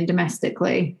 million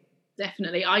domestically.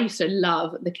 Definitely. I used to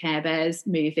love the Care Bears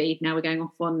movie. Now we're going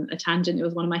off on a tangent. It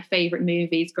was one of my favorite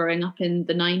movies growing up in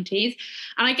the 90s.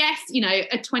 And I guess,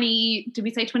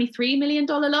 $23 million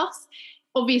loss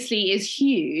obviously is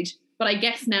huge. But I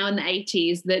guess now in the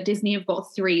 80s that Disney have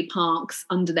got 3 parks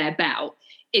under their belt,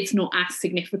 it's not as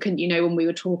significant, when we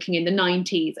were talking in the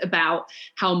 90s about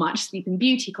how much Sleeping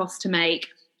Beauty cost to make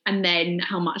and then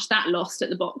how much that lost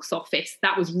at the box office.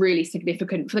 That was really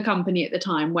significant for the company at the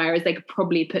time, whereas they could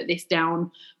probably put this down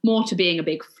more to being a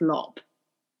big flop.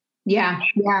 Yeah.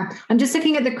 I'm just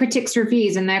looking at the critics'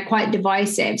 reviews and they're quite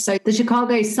divisive. So the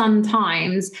Chicago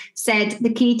Sun-Times said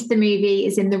the key to the movie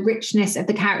is in the richness of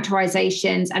the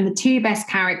characterizations, and the 2 best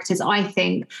characters, I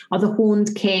think, are the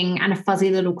Horned King and a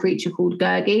fuzzy little creature called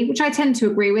Gurgi, which I tend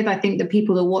to agree with. I think that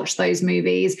people that watch those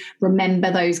movies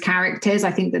remember those characters.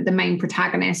 I think that the main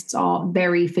protagonists are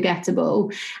very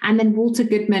forgettable. And then Walter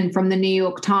Goodman from the New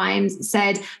York Times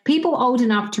said, people old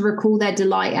enough to recall their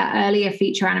delight at earlier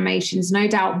feature animations, no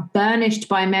doubt burnished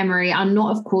by memory, are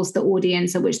not, of course, the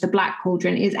audience at which The Black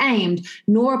Cauldron is aimed,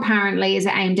 nor apparently is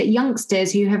it aimed at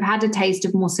youngsters who have had a taste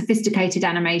of more sophisticated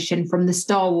animation from the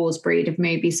Star Wars breed of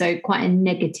movie. So quite a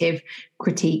negative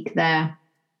critique there.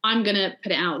 I'm going to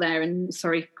put it out there, and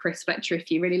sorry, Chris Fletcher,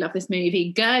 if you really love this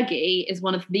movie, Gurgi is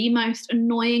one of the most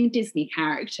annoying Disney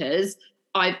characters.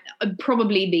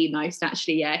 Probably the most,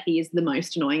 actually. Yeah, he is the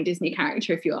most annoying Disney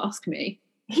character, if you ask me.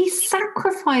 He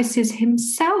sacrifices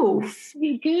himself.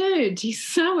 He's good. He's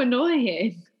so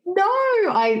annoying. No,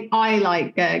 I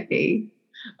like Gurgi.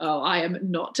 Oh, I am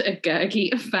not a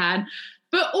Gurgi fan.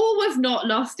 But all was not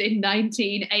lost in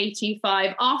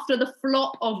 1985. After the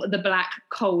flop of The Black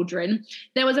Cauldron,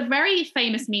 there was a very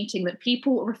famous meeting that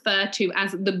people refer to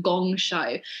as the Gong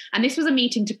Show. And this was a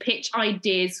meeting to pitch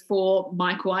ideas for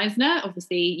Michael Eisner.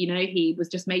 Obviously, he was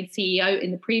just made CEO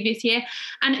in the previous year,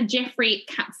 and Jeffrey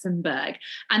Katzenberg.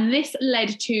 And this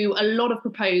led to a lot of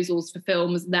proposals for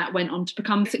films that went on to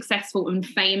become successful and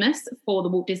famous for the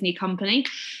Walt Disney Company.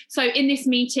 So in this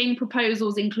meeting,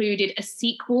 proposals included a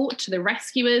sequel to The Rescuers,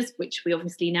 which we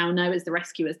obviously now know as The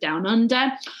Rescuers Down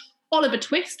Under, Oliver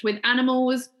Twist with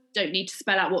animals, don't need to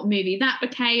spell out what movie that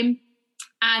became,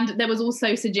 and there was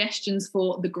also suggestions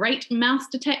for The Great Mouse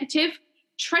Detective,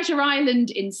 Treasure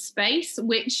Island in Space,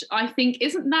 which I think,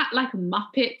 isn't that like a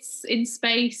Muppets in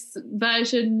Space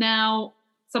version now?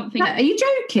 Something. Are you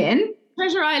joking?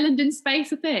 Treasure Island in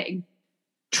Space a thing?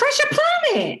 Treasure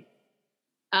Planet!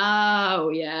 Oh,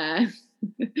 yeah.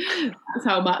 That's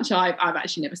how much I've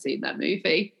actually never seen that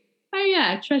movie. Oh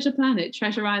yeah, Treasure Planet,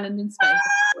 Treasure Island in Space.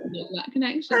 That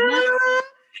connection.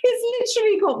 It's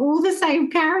literally got all the same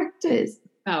characters.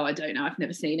 Oh, I don't know. I've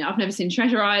never seen it. I've never seen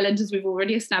Treasure Island, as we've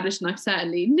already established, and I've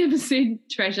certainly never seen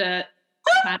Treasure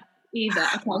Planet either.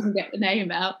 I can't even get the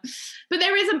name out. But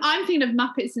there is I'm thinking of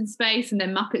Muppets in Space, and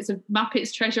then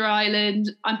Muppets Treasure Island.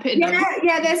 I'm putting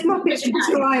there's Muppets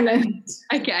Treasure Island.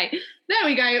 Okay. There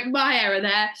we go, my error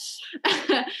there.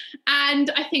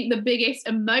 And I think the biggest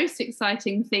and most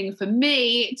exciting thing for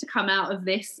me to come out of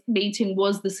this meeting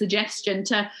was the suggestion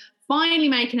to finally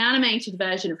make an animated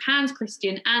version of Hans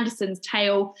Christian Andersen's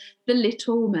tale, The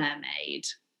Little Mermaid.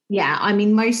 Yeah, I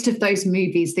mean, most of those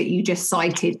movies that you just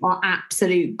cited are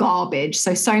absolute garbage.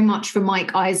 So much for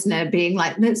Mike Eisner being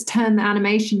like, let's turn the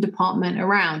animation department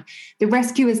around. The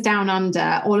Rescuers Down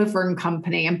Under, Oliver and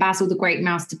Company, and Basil the Great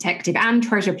Mouse Detective, and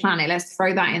Treasure Planet. Let's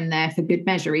throw that in there for good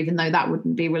measure, even though that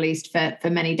wouldn't be released for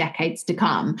many decades to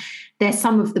come. They're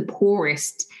some of the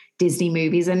poorest Disney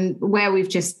movies, and where we've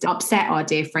just upset our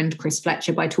dear friend Chris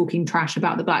Fletcher by talking trash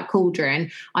about The Black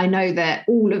Cauldron, I know that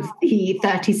all of the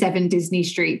 37 Disney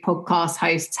Street podcast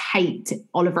hosts hate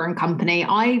Oliver and Company.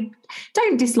 I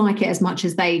don't dislike it as much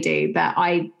as they do, but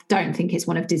I don't think it's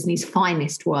one of Disney's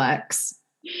finest works.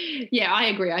 Yeah, I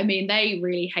agree. I mean, they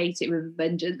really hate it with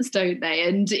vengeance, don't they?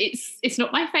 And it's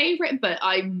not my favourite, but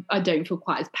I don't feel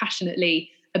quite as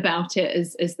passionately about it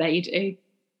as they do.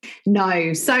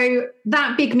 No. So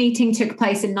that big meeting took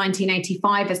place in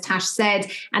 1985, as Tash said.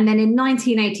 And then in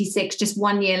 1986, just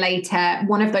 1 year later,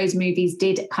 one of those movies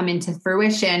did come into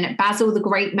fruition. Basil the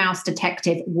Great Mouse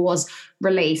Detective was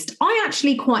released. I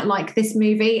actually quite like this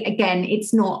movie. Again,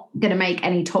 it's not going to make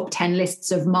any top 10 lists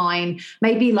of mine.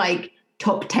 Maybe like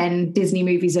top 10 Disney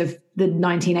movies of the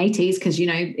 1980s, because,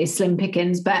 it's slim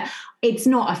pickings. But it's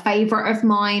not a favourite of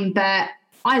mine, but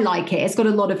I like it. It's got a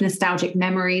lot of nostalgic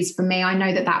memories for me. I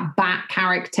know that bat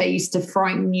character used to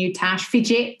frighten you, Tash.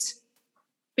 Fidget,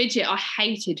 I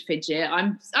hated Fidget. I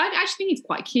actually think he's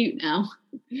quite cute now.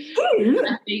 Cute?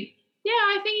 I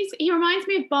think he reminds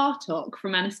me of Bartok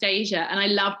from Anastasia, and I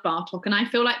love Bartok, and I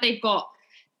feel like they've got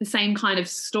the same kind of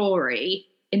story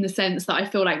in the sense that I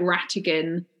feel like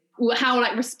Ratigan, how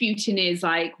like Rasputin is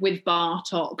like with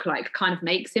Bartok, like kind of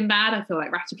makes him bad. I feel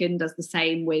like Ratigan does the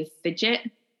same with Fidget.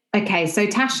 Okay, so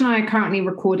Tash and I are currently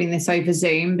recording this over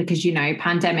Zoom because,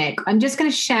 pandemic. I'm just going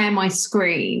to share my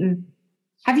screen.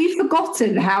 Have you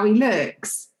forgotten how he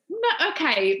looks? No,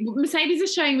 okay. Mercedes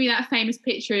is showing me that famous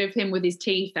picture of him with his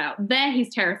teeth out. There,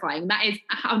 he's terrifying. That is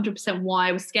 100% why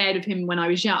I was scared of him when I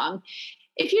was young.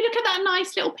 If you look at that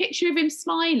nice little picture of him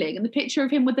smiling and the picture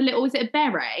of him with the little, is it a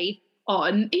beret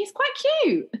on? He's quite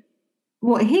cute.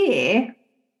 What, here?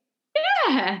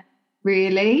 Yeah.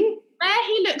 Really? There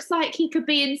he looks like he could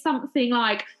be in something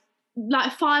like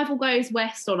Fievel Goes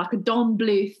West or like a Don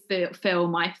Bluth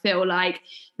film. I feel like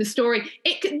the story,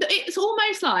 it's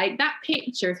almost like that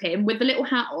picture of him with the little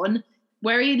hat on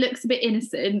where he looks a bit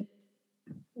innocent.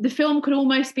 The film could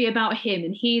almost be about him,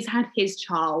 and he's had his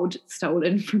child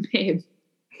stolen from him.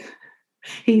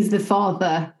 He's the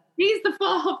father. He's the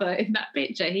father in that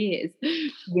picture. He is.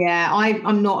 Yeah,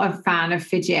 I'm not a fan of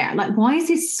Fidget. Like, why is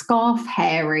his scarf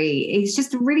hairy? He's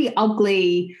just a really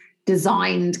ugly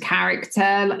designed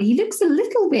character. Like, he looks a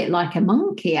little bit like a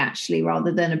monkey, actually,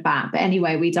 rather than a bat. But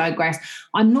anyway, we digress.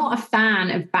 I'm not a fan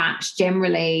of bats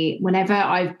generally. Whenever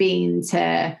I've been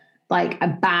to like a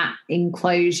bat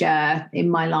enclosure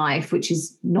in my life, which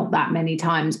is not that many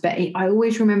times, but I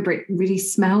always remember it really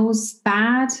smells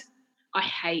bad. I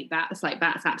hate bats. Like,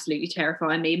 bats absolutely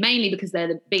terrify me, mainly because they're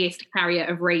the biggest carrier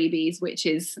of rabies, which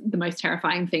is the most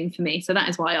terrifying thing for me. So that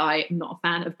is why I'm not a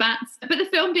fan of bats. But the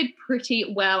film did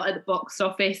pretty well at the box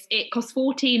office. It cost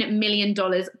 $14 million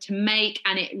to make,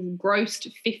 and it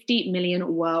grossed $50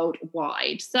 million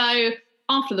worldwide. So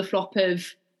after the flop of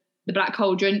The Black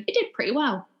Cauldron, it did pretty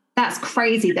well. That's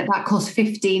crazy that cost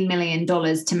 $15 million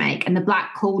to make. And The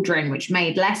Black Cauldron, which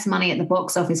made less money at the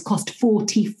box office, cost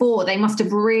 44. They must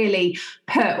have really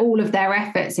put all of their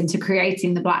efforts into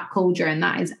creating The Black Cauldron.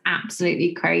 That is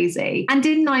absolutely crazy. And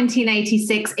in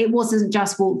 1986, it wasn't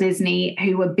just Walt Disney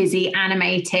who were busy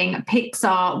animating.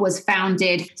 Pixar was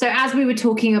founded. So as we were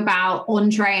talking about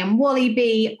Andre and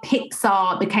Wally-B,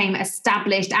 Pixar became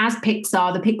established as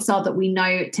Pixar, the Pixar that we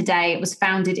know today. It was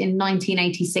founded in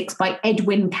 1986 by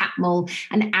Edwin Catmull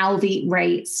and Alvy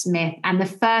Ray Smith. And the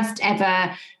first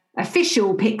ever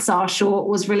official Pixar short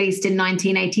was released in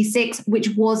 1986, which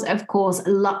was, of course,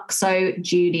 Luxo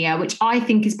Junior, which I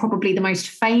think is probably the most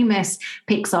famous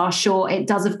Pixar short. It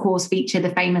does, of course, feature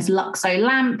the famous Luxo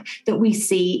lamp that we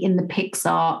see in the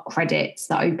Pixar credits,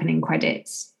 the opening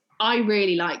credits. I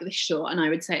really like this short, and I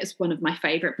would say it's one of my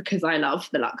favorite because I love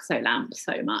the Luxo lamp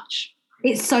so much.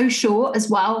 It's so short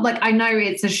as well. Like, I know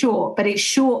it's a short, but it's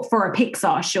short for a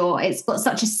Pixar short. It's got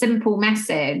such a simple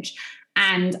message.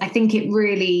 And I think it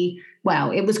really,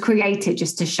 well, it was created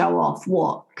just to show off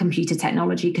what computer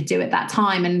technology could do at that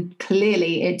time. And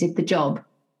clearly it did the job.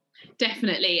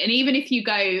 Definitely. And even if you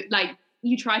go, like,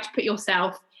 you try to put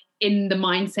yourself in the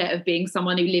mindset of being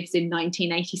someone who lives in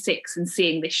 1986 and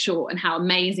seeing this short and how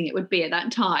amazing it would be at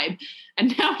that time.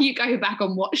 And now you go back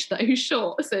and watch those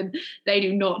shorts and they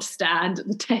do not stand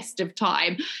the test of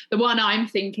time. The one I'm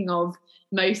thinking of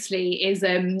mostly is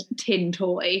Tin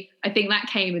Toy. I think that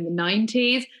came in the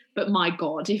 90s. But my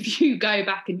God, if you go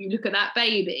back and you look at that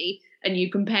baby and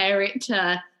you compare it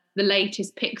to the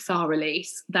latest Pixar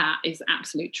release, that is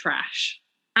absolute trash.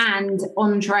 And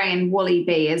Andre and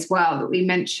Wally-B as well that we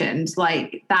mentioned,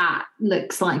 like that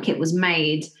looks like it was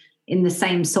made in the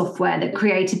same software that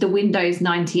created the Windows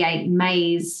 98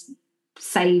 maze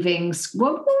savings.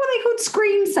 What were they called?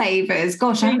 Screensavers.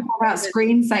 Gosh, I haven't thought about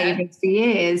screensavers for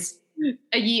years.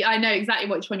 I know exactly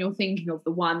which one you're thinking of,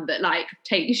 the one that like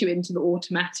takes you into the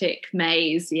automatic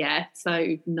maze. Yeah, so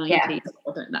 90s. Yeah. I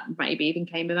don't know, that maybe even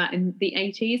came with that in the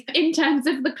 80s. In terms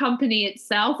of the company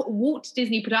itself, Walt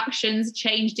Disney Productions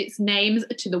changed its names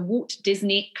to the Walt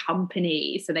Disney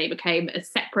Company. So they became a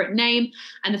separate name,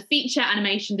 and the feature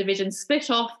animation division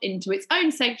split off into its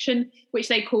own section, which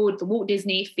they called the Walt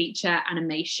Disney Feature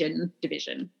Animation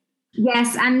Division.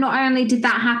 Yes, and not only did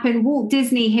that happen, Walt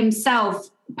Disney himself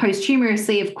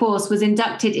posthumously, of course, was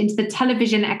inducted into the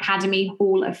Television Academy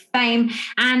Hall of Fame,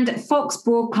 and Fox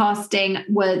Broadcasting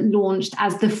were launched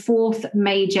as the fourth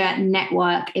major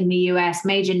network in the US,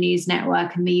 major news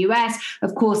network in the US.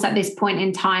 Of course, at this point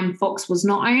in time, Fox was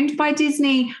not owned by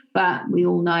Disney, but we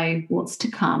all know what's to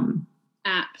come.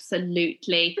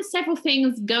 Absolutely. There's several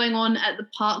things going on at the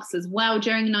parks as well.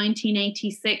 During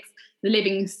 1986, The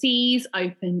Living Seas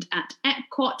opened at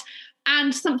Epcot.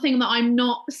 And something that I'm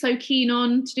not so keen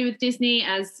on to do with Disney,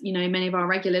 as you know, many of our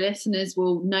regular listeners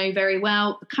will know very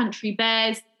well, the Country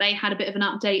Bears, they had a bit of an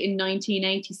update in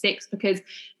 1986 because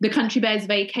the Country Bears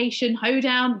Vacation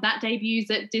Hoedown, that debuts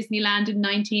at Disneyland in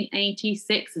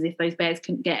 1986. As if those bears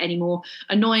couldn't get any more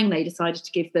annoying, they decided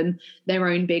to give them their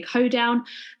own big hoedown.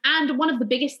 And one of the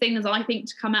biggest things I think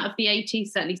to come out of the 80s,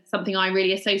 certainly something I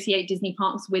really associate Disney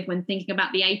parks with when thinking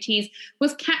about the 80s,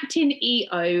 was Captain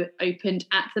EO opened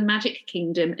at the Magic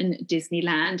Kingdom in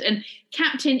Disneyland. And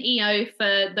Captain EO,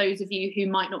 for those of you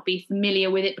who might not be familiar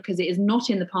with it because it is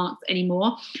not in the parks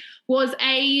anymore, was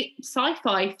a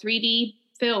sci-fi 3D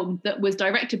film that was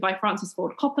directed by Francis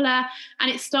Ford Coppola, and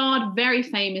it starred very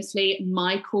famously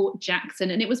Michael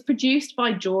Jackson, and it was produced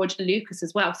by George Lucas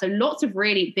as well. So lots of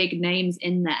really big names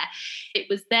in there. It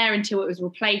was there until it was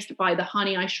replaced by the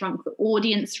Honey, I Shrunk the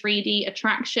Audience 3D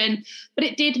attraction, but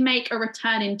it did make a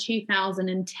return in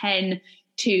 2010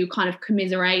 to kind of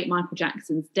commiserate Michael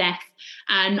Jackson's death.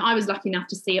 And I was lucky enough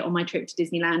to see it on my trip to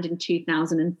Disneyland in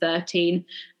 2013.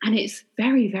 And it's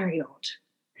very, very odd.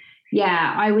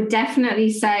 Yeah, I would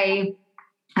definitely say,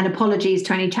 and apologies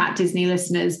to any Chat Disney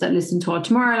listeners that listened to our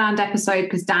Tomorrowland episode,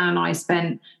 because Dan and I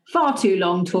spent far too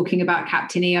long talking about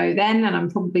Captain EO then, and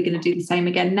I'm probably going to do the same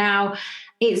again now.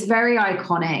 It's very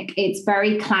iconic. It's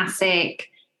very classic.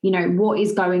 what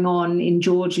is going on in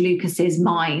George Lucas's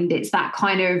mind. It's that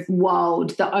kind of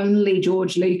world that only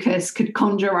George Lucas could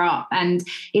conjure up. And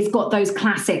it's got those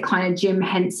classic kind of Jim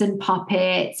Henson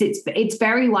puppets. It's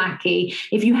very wacky.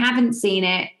 If you haven't seen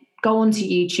it, go onto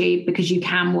YouTube, because you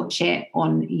can watch it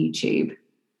on YouTube.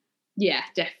 Yeah,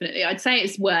 definitely. I'd say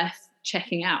it's worth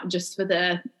checking out just for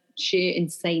the sheer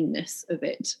insaneness of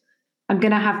it. I'm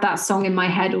going to have that song in my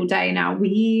head all day now.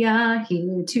 We are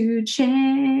here to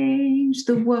change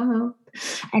the world.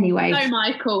 Anyway. So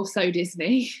Michael, so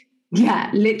Disney. Yeah,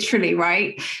 literally,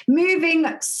 right? Moving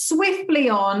swiftly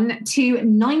on to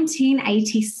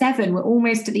 1987. We're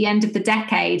almost at the end of the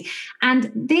decade.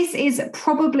 And this is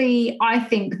probably, I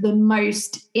think, the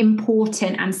most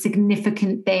important and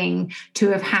significant thing to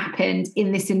have happened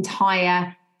in this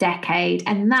entire decade,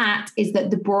 and that is that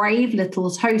The Brave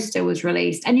Little Toaster was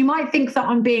released. And you might think that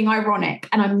I'm being ironic,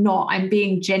 and I'm not. I'm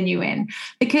being genuine,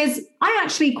 because I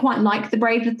actually quite like The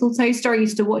Brave Little Toaster. I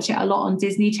used to watch it a lot on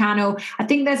Disney Channel. I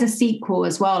think there's a sequel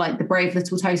as well, like The Brave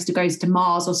Little Toaster Goes to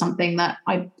Mars or something, that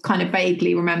I kind of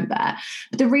vaguely remember.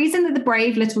 But the reason that The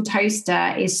Brave Little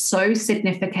Toaster is so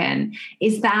significant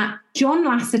is that John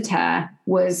Lasseter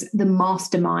was the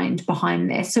mastermind behind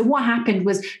this. So what happened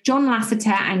was John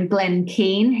Lasseter and Glenn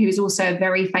Keane, who's also a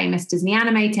very famous Disney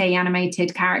animator, he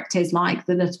animated characters like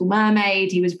The Little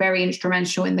Mermaid. He was very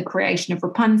instrumental in the creation of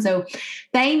Rapunzel.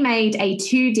 They made a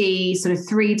 2D sort of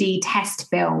 3D test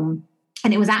film.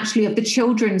 And it was actually of the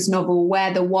children's novel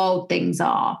Where the Wild Things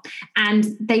Are.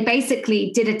 And they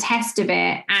basically did a test of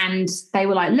it, and they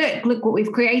were like, look what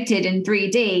we've created in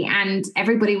 3D. And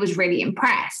everybody was really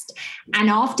impressed. And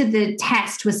after the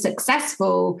test was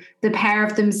successful, the pair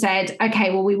of them said, okay,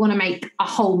 well, we want to make a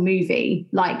whole movie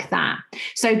like that.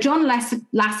 So John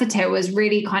Lasseter was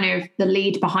really kind of the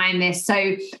lead behind this.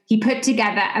 So he put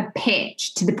together a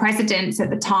pitch to the presidents at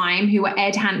the time, who were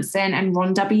Ed Hansen and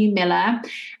Ron W. Miller.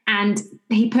 And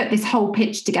he put this whole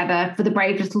pitch together for The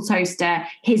Brave Little Toaster,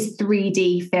 his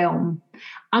 3D film.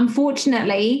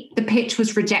 Unfortunately, the pitch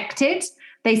was rejected.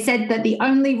 They said that the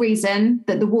only reason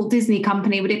that the Walt Disney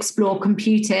Company would explore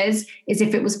computers is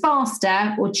if it was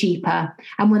faster or cheaper.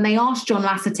 And when they asked John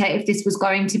Lasseter if this was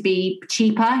going to be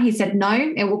cheaper, he said, no,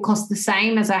 it will cost the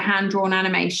same as a hand-drawn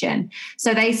animation.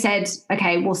 So they said,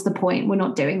 okay, what's the point? We're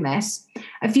not doing this.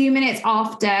 A few minutes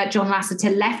after John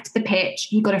Lasseter left the pitch,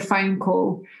 he got a phone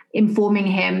call informing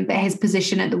him that his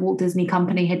position at the Walt Disney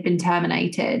Company had been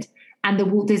terminated. And the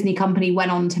Walt Disney Company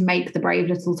went on to make The Brave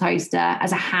Little Toaster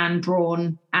as a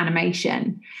hand-drawn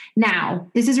animation. Now,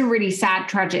 this is a really sad,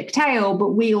 tragic tale, but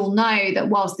we all know that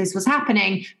whilst this was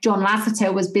happening, John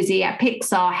Lasseter was busy at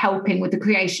Pixar helping with the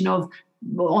creation of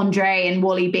Andre and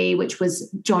Wall-E, which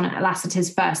was John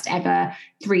Lasseter's first ever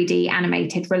 3D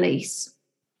animated release.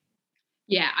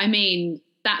 Yeah, I mean,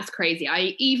 that's crazy.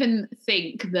 I even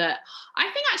think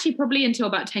actually probably until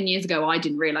about 10 years ago, I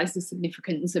didn't realize the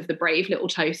significance of The Brave Little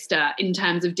Toaster in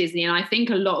terms of Disney. And I think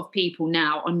a lot of people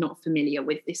now are not familiar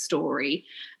with this story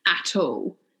at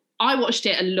all. I watched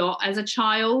it a lot as a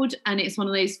child, and it's one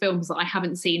of those films that I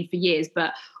haven't seen for years,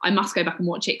 but I must go back and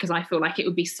watch it because I feel like it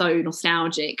would be so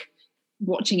nostalgic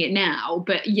watching it now.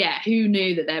 But yeah, who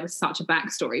knew that there was such a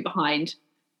backstory behind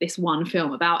this one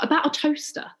film about a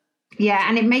toaster? Yeah,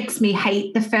 and it makes me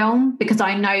hate the film because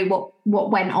I know what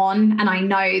went on, and I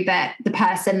know that the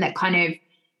person that kind of,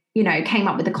 came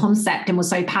up with the concept and was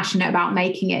so passionate about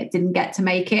making it didn't get to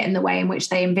make it in the way in which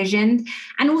they envisioned.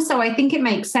 And also, I think it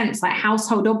makes sense, like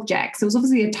household objects. It was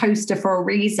obviously a toaster for a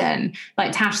reason.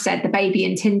 Like Tash said, the baby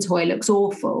in tin toy looks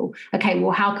awful. Okay,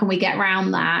 well, how can we get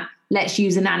around that? Let's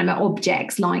use inanimate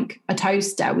objects like a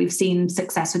toaster. We've seen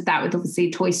success with that with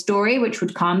obviously Toy Story, which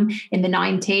would come in the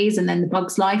 90s, and then The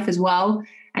Bug's Life as well.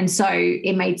 And so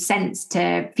it made sense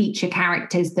to feature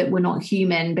characters that were not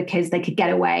human because they could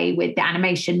get away with the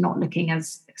animation not looking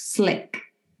as slick.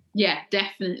 Yeah,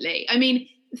 definitely. I mean,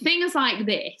 things like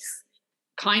this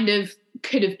kind of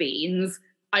could have beens,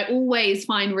 I always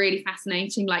find really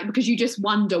fascinating, like, because you just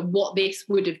wonder what this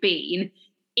would have been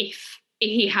if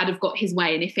he had have got his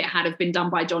way and if it had have been done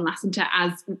by John Lasseter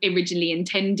as originally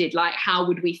intended. Like, how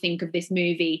would we think of this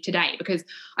movie today? Because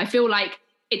I feel like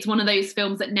it's one of those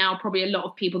films that now probably a lot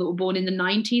of people that were born in the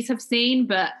 90s have seen,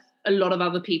 but a lot of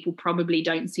other people probably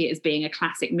don't see it as being a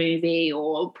classic movie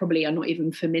or probably are not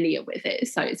even familiar with it.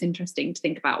 So it's interesting to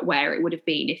think about where it would have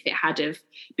been if it had have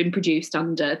been produced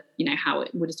under, how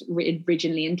it was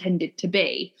originally intended to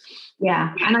be.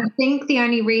 Yeah. And I think the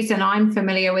only reason I'm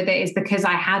familiar with it is because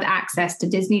I had access to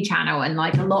Disney Channel, and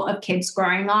like a lot of kids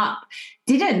growing up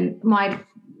didn't.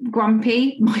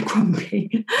 Grumpy, my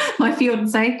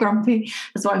fiance, Grumpy,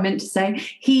 that's what I meant to say.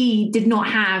 He did not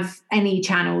have any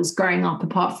channels growing up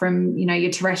apart from,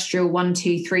 your terrestrial 1,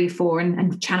 2, 3, 4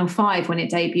 and Channel 5 when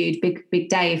it debuted. Big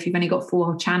day if you've only got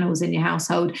 4 channels in your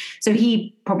household. So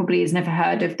he probably has never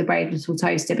heard of The Brave Little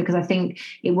Toaster because I think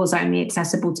it was only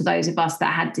accessible to those of us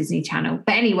that had Disney Channel.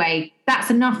 But anyway, that's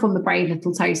enough on The Brave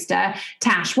Little Toaster.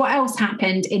 Tash, what else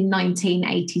happened in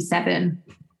 1987?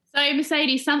 So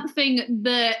Mercedes, something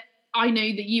that I know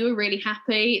that you were really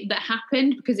happy that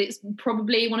happened because it's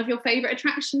probably one of your favourite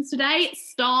attractions today.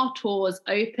 Star Tours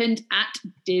opened at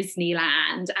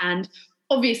Disneyland. And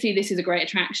obviously this is a great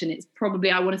attraction. It's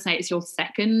probably, I want to say it's your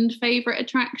second favourite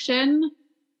attraction.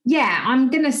 Yeah, I'm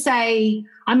going to say,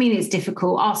 it's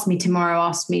difficult. Ask me tomorrow,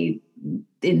 ask me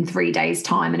in 3 days'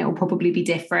 time, and it will probably be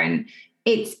different.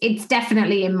 It's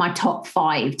definitely in my top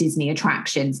 5 Disney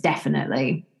attractions,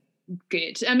 definitely.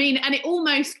 Good. And it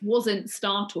almost wasn't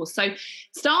Star Tours. So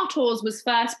Star Tours was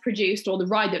first produced, or the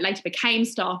ride that later became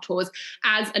Star Tours,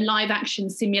 as a live action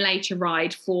simulator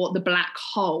ride for The Black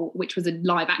Hole, which was a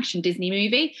live action Disney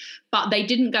movie. But they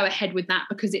didn't go ahead with that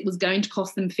because it was going to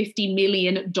cost them $50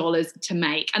 million to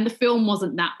make. And the film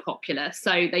wasn't that popular.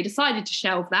 So they decided to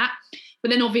shelve that. But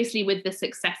then obviously with the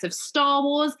success of Star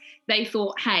Wars, they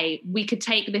thought, hey, we could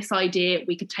take this idea,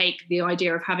 we could take the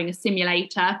idea of having a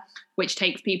simulator, which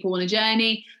takes people on a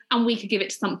journey, and we could give it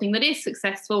to something that is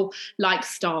successful like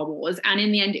Star Wars. And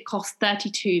in the end, it cost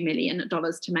 $32 million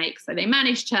to make. So they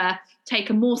managed to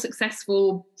take a more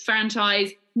successful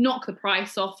franchise, knock the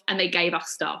price off, and they gave us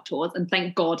Star Tours, and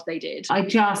thank God they did. I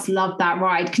just love that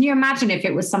ride. Can you imagine if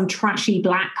it was some trashy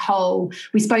black hole?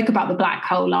 We spoke about the black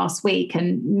hole last week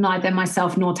and neither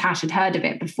myself nor Tash had heard of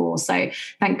it before, so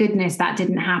thank goodness that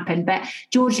didn't happen. But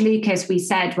George Lucas, we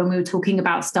said when we were talking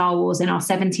about Star Wars in our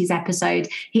 70s episode,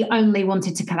 he only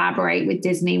wanted to collaborate with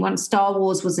Disney. Once Star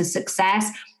Wars was a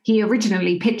success, he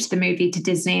originally pitched the movie to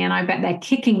Disney, and I bet they're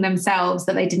kicking themselves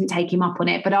that they didn't take him up on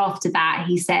it. But after that,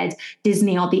 he said,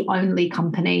 Disney are the only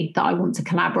company that I want to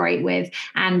collaborate with.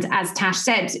 And as Tash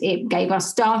said, it gave us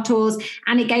Star Tours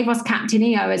and it gave us Captain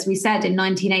EO, as we said, in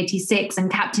 1986. And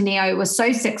Captain EO was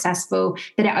so successful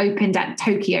that it opened at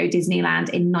Tokyo Disneyland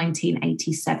in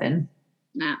 1987.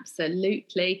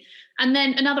 Absolutely. And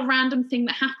then another random thing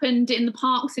that happened in the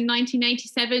parks in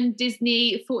 1987,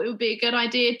 Disney thought it would be a good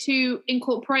idea to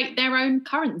incorporate their own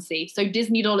currency. So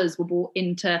Disney dollars were brought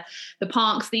into the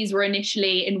parks. These were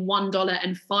initially in $1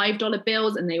 and $5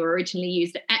 bills, and they were originally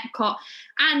used at Epcot.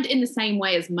 And in the same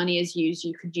way as money is used,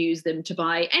 you could use them to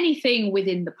buy anything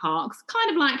within the parks,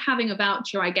 kind of like having a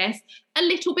voucher, I guess. A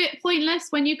little bit pointless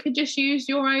when you could just use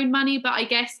your own money, but I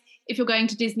guess if you're going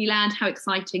to Disneyland, how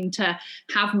exciting to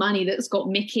have money that's got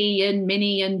Mickey and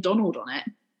Minnie and Donald on it.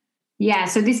 Yeah,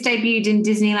 so this debuted in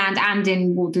Disneyland and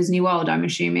in Walt Disney World, I'm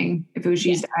assuming, if it was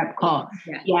used at Epcot.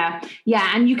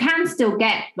 Yeah, and you can still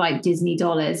get like Disney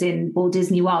dollars in Walt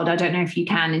Disney World. I don't know if you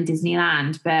can in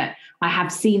Disneyland, but I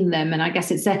have seen them, and I guess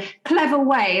it's a clever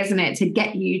way, isn't it, to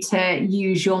get you to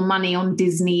use your money on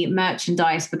Disney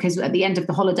merchandise, because at the end of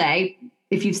the holiday,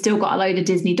 if you've still got a load of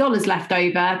Disney dollars left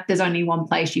over, there's only one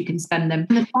place you can spend them.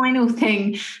 And the final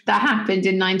thing that happened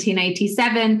in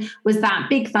 1987 was that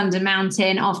Big Thunder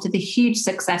Mountain, after the huge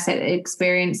success it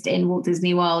experienced in Walt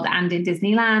Disney World and in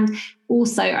Disneyland,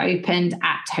 also opened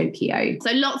at Tokyo.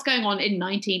 So lots going on in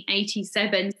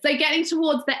 1987. So getting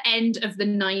towards the end of the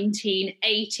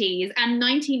 1980s, and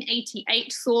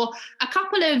 1988 saw a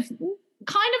couple of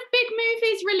kind of big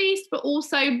movies released, but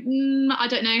also I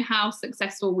don't know how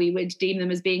successful we would deem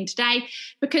them as being today,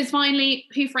 because finally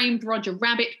Who Framed Roger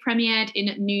Rabbit premiered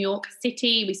in New York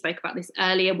City. We spoke about this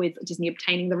earlier with Disney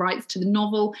obtaining the rights to the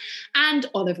novel, and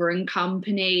Oliver and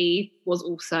Company was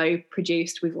also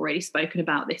produced. We've already spoken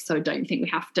about this, so I don't think we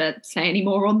have to say any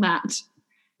more on that.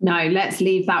 No, let's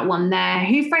leave that one there.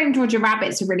 Who Framed Roger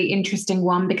Rabbit's a really interesting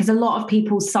one because a lot of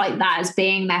people cite that as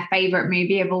being their favourite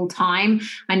movie of all time.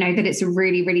 I know that it's a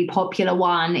really, really popular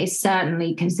one. It's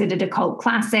certainly considered a cult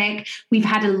classic. We've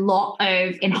had a lot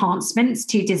of enhancements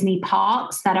to Disney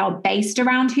parks that are based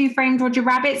around Who Framed Roger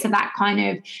Rabbit. So that kind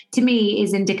of, to me,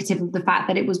 is indicative of the fact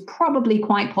that it was probably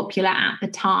quite popular at the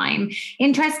time.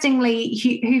 Interestingly,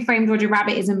 Who Framed Roger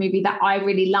Rabbit is a movie that I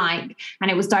really like, and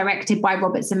it was directed by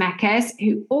Robert Zemeckis,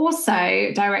 who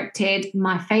also directed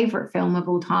my favourite film of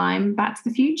all time, Back to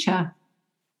the Future.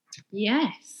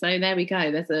 Yes, so there we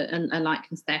go. There's a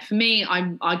likeness there. For me,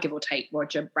 I give or take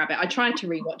Roger Rabbit. I tried to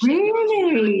rewatch it.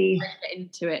 Really? Get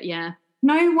into it, yeah.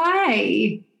 No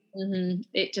way. Mm-hmm.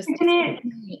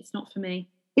 It's not for me.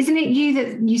 Isn't it you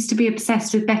that used to be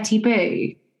obsessed with Betty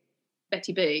Boop?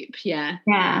 Betty Boop, yeah.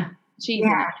 Yeah.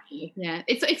 Yeah.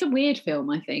 It's a weird film,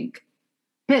 I think.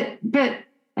 But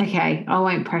okay, I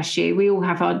won't press you. We all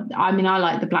have I mean, I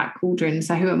like the Black Cauldron,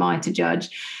 so who am I to judge?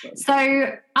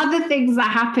 So other things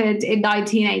that happened in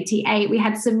 1988, we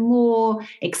had some more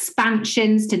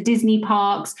expansions to Disney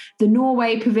parks. The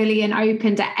Norway Pavilion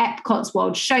opened at Epcot's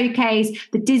World Showcase.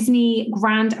 The Disney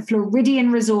Grand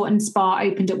Floridian Resort and Spa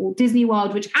opened at Walt Disney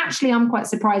World, which actually I'm quite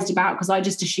surprised about because I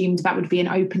just assumed that would be an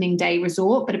opening day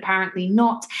resort, but apparently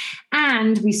not.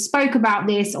 And we spoke about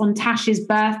this on Tash's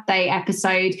birthday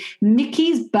episode.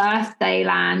 Mickey's Birthday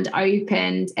Land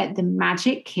opened at the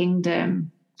Magic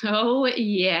Kingdom. Oh,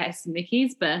 yes,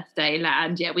 Mickey's Birthday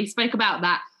Land. Yeah, we spoke about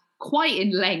that quite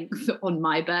in length on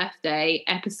my birthday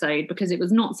episode because it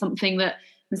was not something that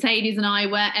Mercedes and I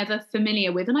were ever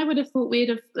familiar with, and I would have thought we'd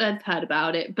have heard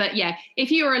about it. But yeah,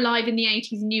 if you were alive in the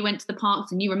 80s and you went to the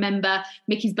parks and you remember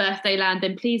Mickey's Birthday Land,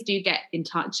 then please do get in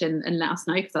touch and let us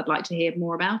know because I'd like to hear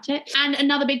more about it. And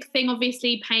another big thing,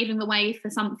 obviously, paving the way for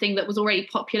something that was already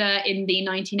popular in the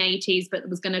 1980s but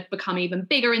was going to become even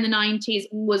bigger in the 90s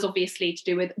was obviously to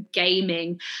do with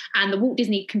gaming. And the Walt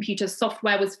Disney Computer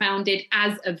Software was founded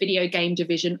as a video game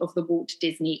division of the Walt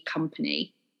Disney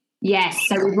Company. Yes,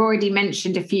 so we've already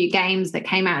mentioned a few games that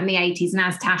came out in the 80s. And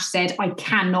as Tash said, I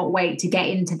cannot wait to get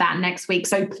into that next week.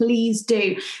 So please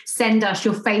do send us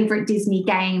your favourite Disney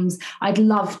games. I'd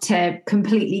love to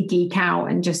completely geek out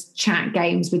and just chat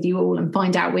games with you all and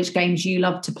find out which games you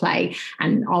love to play.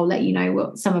 And I'll let you know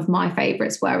what some of my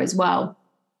favourites were as well.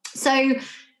 So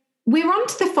we're on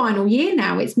to the final year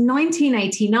now. It's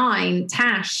 1989.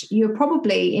 Tash, you're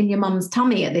probably in your mum's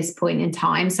tummy at this point in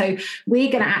time. So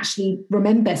we're going to actually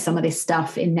remember some of this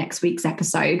stuff in next week's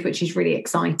episode, which is really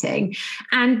exciting.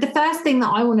 And the first thing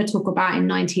that I want to talk about in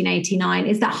 1989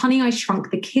 is that Honey, I Shrunk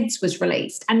the Kids was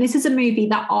released. And this is a movie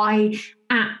that I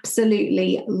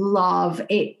absolutely love.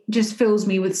 It just fills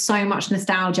me with so much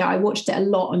nostalgia. I watched it a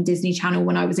lot on Disney Channel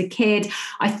when I was a kid.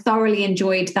 I thoroughly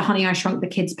enjoyed the Honey, I Shrunk the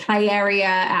Kids play area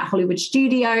at Hollywood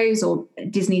Studios, or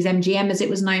Disney's MGM as it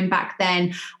was known back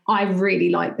then. I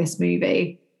really like this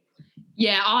movie.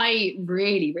 Yeah, I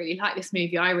really, really like this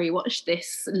movie. I rewatched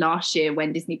this last year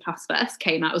when Disney Plus first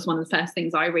came out. It was one of the first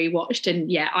things I rewatched.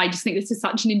 And yeah, I just think this is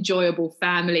such an enjoyable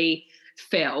family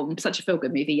film, such a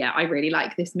feel-good movie. Yeah, I really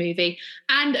like this movie.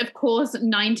 And of course,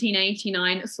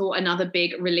 1989 saw another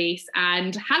big release,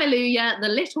 and hallelujah, The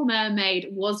Little Mermaid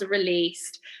was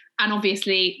released. And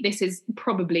obviously, this is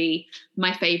probably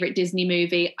my favorite Disney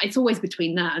movie. It's always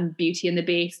between that and Beauty and the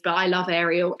Beast, but I love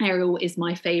Ariel. Ariel is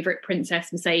my favorite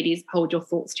princess. Mercedes, hold your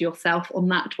thoughts to yourself on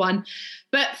that one.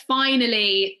 But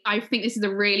finally, I think this is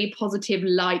a really positive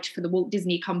light for the Walt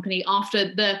Disney Company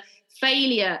after the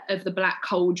failure of the Black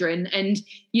Cauldron. And,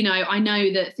 you know, I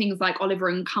know that things like Oliver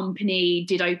and Company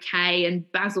did okay,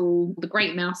 and Basil, the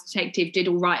Great Mouse Detective, did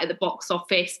all right at the box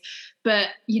office. But,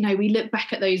 you know, we look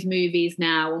back at those movies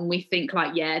now and we think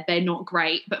like, yeah, they're not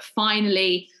great. But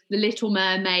finally, The Little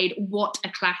Mermaid, what a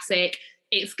classic.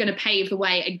 It's going to pave the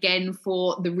way again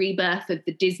for the rebirth of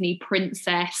the Disney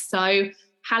princess. So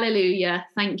hallelujah.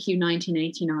 Thank you,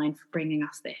 1989, for bringing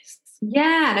us this.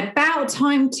 Yeah, and about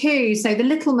time too. So The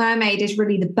Little Mermaid is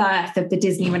really the birth of the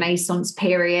Disney Renaissance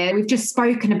period. We've just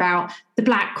spoken about The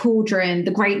Black Cauldron,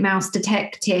 The Great Mouse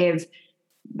Detective,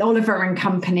 Oliver and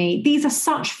Company. These are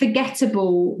such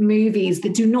forgettable movies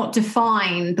that do not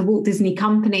define the Walt Disney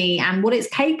Company and what it's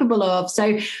capable of.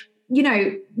 So, you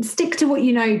know, stick to what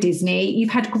you know, Disney. You've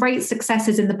had great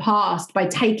successes in the past by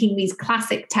taking these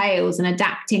classic tales and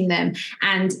adapting them.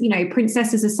 And, you know,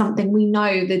 princesses is something we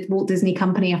know that Walt Disney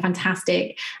Company are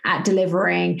fantastic at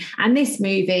delivering. And this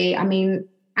movie, I mean,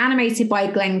 animated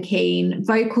by Glenn Keane,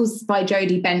 vocals by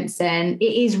Jodie Benson.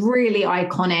 It is really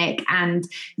iconic. And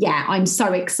yeah, I'm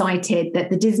so excited that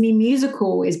the Disney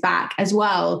musical is back as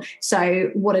well.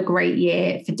 So what a great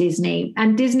year for Disney.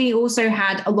 And Disney also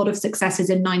had a lot of successes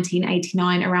in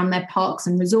 1989 around their parks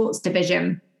and resorts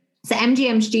division. So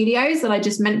MGM Studios that I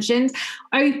just mentioned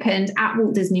opened at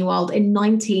Walt Disney World in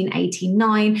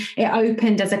 1989. It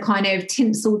opened as a kind of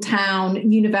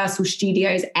Tinseltown Universal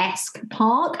Studios-esque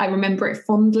park. I remember it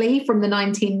fondly from the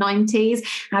 1990s.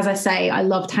 As I say, I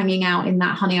loved hanging out in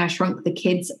that Honey, I Shrunk the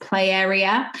Kids play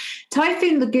area.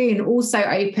 Typhoon Lagoon also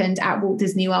opened at Walt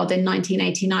Disney World in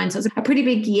 1989. So it was a pretty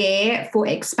big year for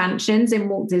expansions in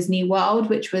Walt Disney World,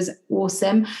 which was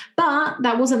awesome. But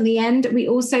that wasn't the end. We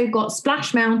also got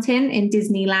Splash Mountain in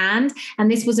Disneyland.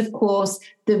 And this was, of course,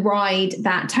 the ride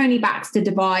that Tony Baxter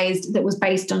devised that was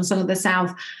based on Song of the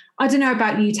South. I don't know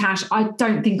about you, Tash. I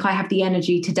don't think I have the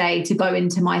energy today to go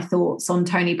into my thoughts on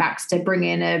Tony Baxter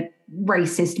bringing a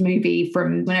racist movie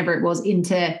from whenever it was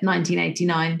into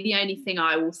 1989. The only thing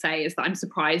I will say is that I'm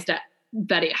surprised at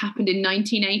that it happened in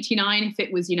 1989. If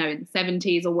it was, in the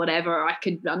 70s or whatever, I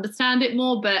could understand it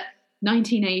more. But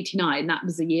 1989, that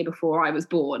was a year before I was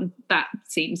born. That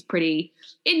seems pretty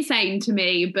insane to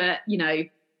me, but,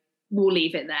 we'll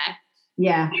leave it there.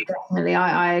 Yeah, definitely.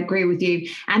 I agree with you.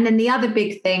 And then the other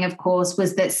big thing, of course,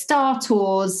 was that Star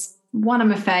Tours, one of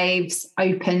my faves,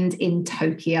 opened in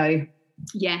Tokyo.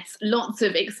 Yes, lots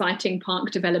of exciting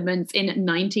park developments in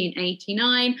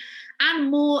 1989 and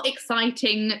more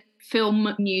exciting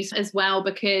film news as well,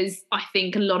 because I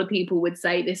think a lot of people would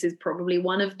say this is probably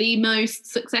one of the most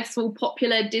successful,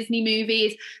 popular Disney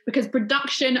movies, because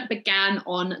production began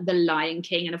on The Lion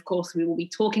King. And of course, we will be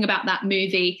talking about that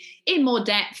movie in more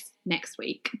depth next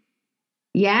week.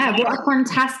 Yeah, what a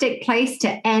fantastic place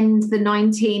to end the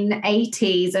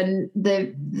 1980s and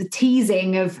the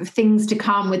teasing of things to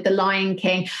come with The Lion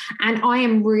King. And I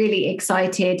am really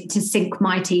excited to sink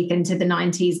my teeth into the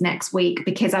 90s next week,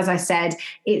 because, as I said,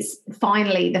 it's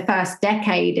finally the first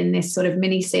decade in this sort of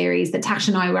mini-series that Tash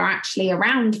and I were actually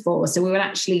around for. So we will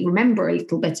actually remember a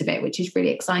little bit of it, which is really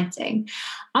exciting.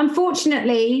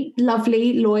 Unfortunately,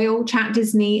 lovely, loyal Chat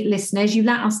Disney listeners, you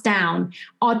let us down.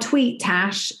 Our tweet,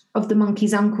 Tash, of the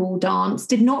Monkey's Uncle dance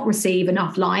did not receive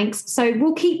enough likes. So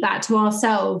we'll keep that to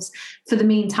ourselves for the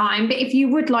meantime. But if you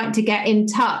would like to get in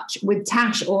touch with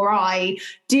Tash or I,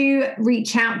 do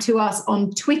reach out to us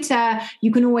on Twitter.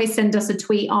 You can always send us a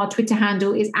tweet. Our Twitter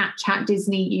handle is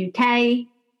 @ChatDisneyUK.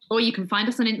 Or you can find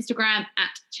us on Instagram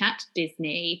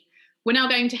 @ChatDisney. We're now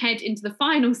going to head into the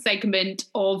final segment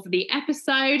of the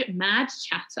episode, Mad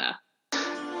Chatter.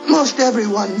 Most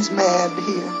everyone's mad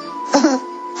here.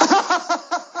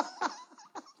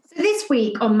 So this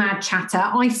week on Mad Chatter,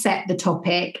 I set the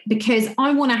topic because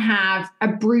I want to have a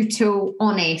brutal,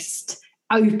 honest,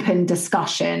 open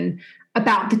discussion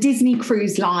about the Disney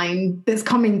Cruise Line that's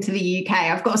coming to the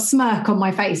UK. I've got a smirk on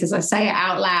my face as I say it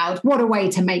out loud. What a way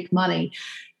to make money.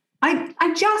 I'm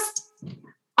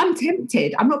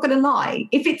tempted. I'm not going to lie.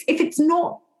 If it's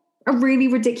not a really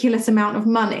ridiculous amount of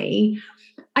money,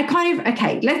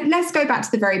 let's go back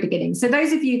to the very beginning. So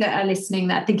those of you that are listening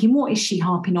that are thinking, what is she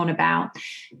harping on about?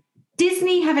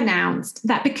 Disney have announced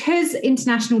that because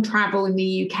international travel in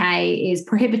the UK is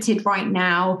prohibited right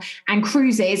now and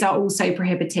cruises are also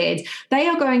prohibited, they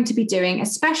are going to be doing a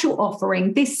special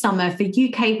offering this summer for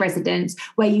UK residents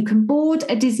where you can board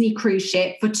a Disney cruise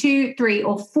ship for 2, 3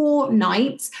 or 4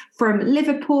 nights from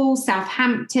Liverpool,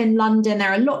 Southampton, London.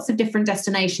 There are lots of different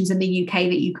destinations in the UK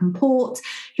that you can port.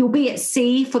 You'll be at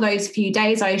sea for those few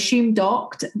days, I assume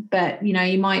docked, but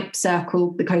you might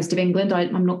circle the coast of England.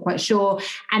 I'm not quite sure.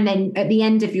 And then at the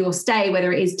end of your stay,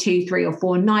 whether it is 2, 3 or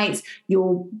 4 nights,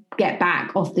 you'll get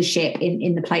back off the ship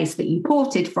in the place that you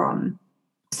ported from.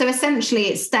 So essentially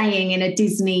it's staying in a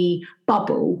Disney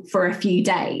bubble for a few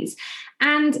days.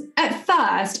 And at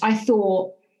first I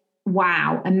thought,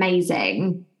 wow,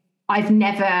 amazing. I've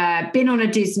never been on a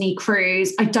Disney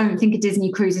cruise. I don't think a Disney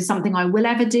cruise is something I will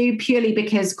ever do, purely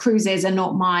because cruises are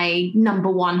not my number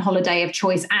one holiday of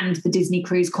choice, and the Disney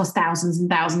cruise costs thousands and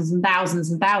thousands and thousands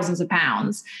and thousands of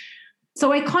pounds.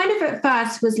 So I kind of at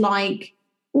first was like,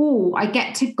 oh, I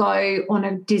get to go on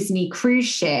a Disney cruise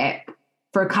ship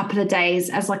for a couple of days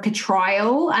as like a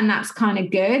trial, and that's kind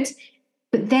of good.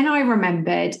 But then I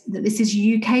remembered that this is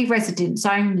UK residents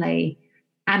only.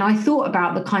 And I thought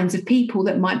about the kinds of people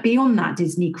that might be on that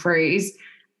Disney cruise.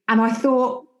 And I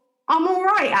thought, I'm all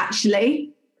right,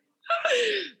 actually.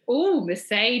 Oh,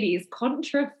 Mercedes,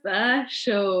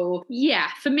 controversial. Yeah,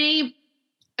 for me,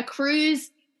 a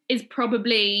cruise is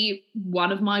probably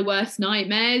one of my worst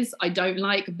nightmares. I don't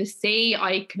like the sea.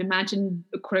 I can imagine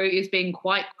a cruise being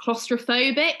quite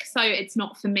claustrophobic, so it's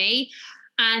not for me.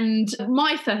 And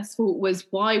my first thought was,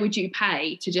 why would you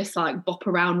pay to just like bop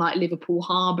around like Liverpool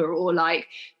Harbour or like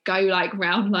go like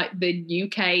round like the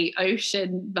UK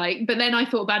ocean? Like, but then I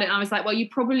thought about it and I was like, well, you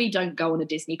probably don't go on a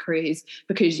Disney cruise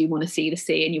because you want to see the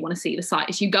sea and you want to see the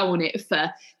sights. You go on it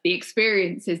for the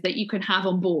experiences that you can have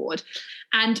on board.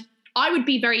 And I would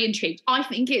be very intrigued. I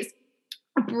think it's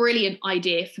a brilliant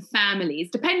idea for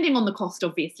families, depending on the cost,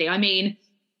 obviously. I mean,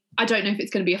 I don't know if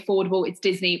it's going to be affordable. It's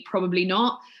Disney, probably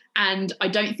not. And I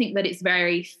don't think that it's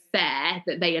very fair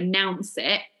that they announce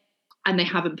it and they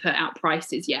haven't put out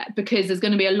prices yet, because there's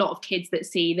going to be a lot of kids that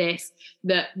see this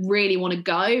that really want to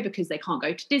go because they can't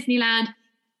go to Disneyland.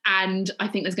 And I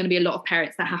think there's going to be a lot of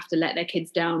parents that have to let their kids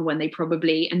down when they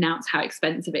probably announce how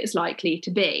expensive it's likely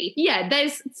to be. Yeah,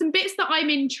 there's some bits that I'm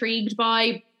intrigued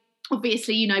by.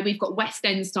 Obviously, we've got West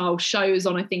End style shows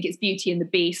on. I think it's Beauty and the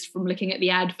Beast from looking at the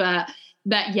advert.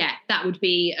 That would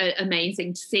be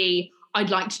amazing to see. I'd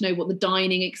like to know what the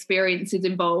dining experience is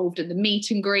involved and the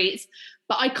meet and greets.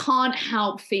 But I can't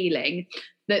help feeling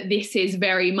that this is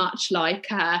very much like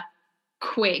a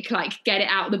quick, like get it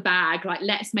out of the bag, like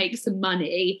let's make some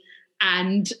money,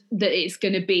 and that it's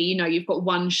going to be, you know, you've got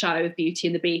one show of Beauty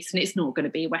and the Beast and it's not going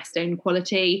to be West End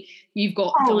quality. You've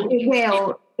got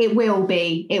it will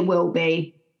be.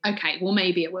 Okay, well,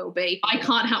 maybe it will be. I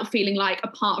can't help feeling like,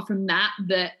 apart from that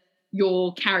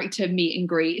your character meet and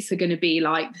greets are going to be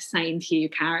like the same few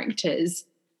characters.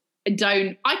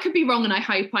 I could be wrong, and I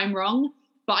hope I'm wrong,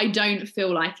 but I don't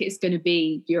feel like it's going to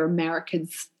be your American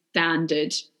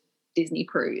standard Disney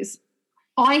cruise.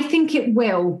 I think it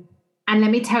will. And let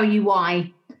me tell you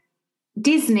why.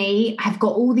 Disney have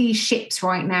got all these ships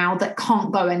right now that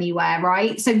can't go anywhere,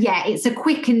 right? So yeah, it's a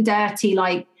quick and dirty,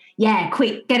 like, yeah,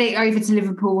 quick, get it over to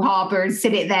Liverpool Harbour and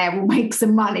sit it there, we'll make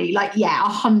some money. Like, yeah,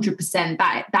 100%.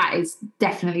 That is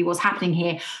definitely what's happening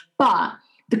here. But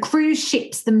the cruise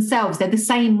ships themselves, they're the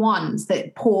same ones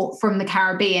that port from the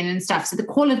Caribbean and stuff. So the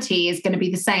quality is going to be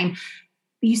the same.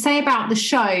 You say about the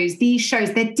shows, these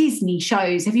shows, they're Disney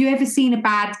shows. Have you ever seen a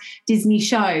bad Disney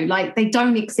show? Like, they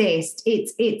don't exist.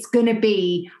 It's going to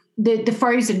be the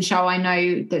Frozen show, I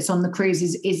know, that's on the cruise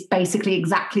is basically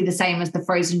exactly the same as the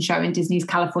Frozen show in Disney's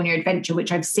California Adventure,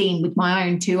 which I've seen with my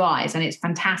own two eyes, and it's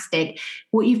fantastic.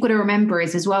 What you've got to remember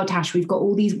is as well, Tash, we've got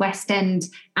all these West End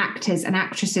actors and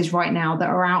actresses right now that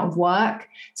are out of work.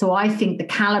 So I think the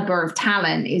caliber of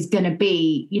talent is going to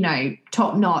be, you know,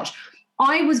 top notch.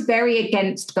 I was very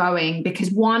against going because,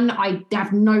 one, I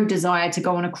have no desire to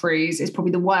go on a cruise. It's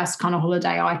probably the worst kind of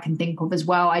holiday I can think of as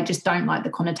well. I just don't like the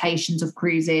connotations of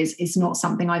cruises. It's not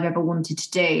something I've ever wanted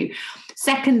to do.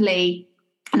 Secondly,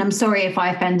 and I'm sorry if I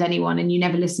offend anyone and you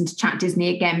never listen to Chat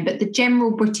Disney again, but the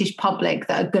general British public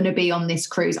that are going to be on this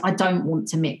cruise, I don't want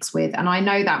to mix with. And I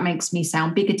know that makes me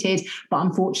sound bigoted, but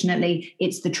unfortunately,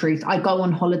 it's the truth. I go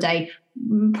on holiday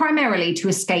primarily to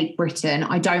escape Britain.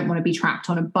 I don't want to be trapped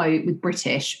on a boat with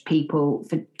British people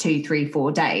for 2, 3,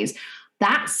 4 days.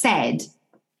 That said,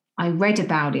 I read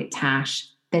about it, Tash.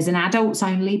 There's an adults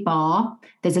only bar.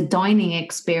 There's a dining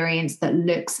experience that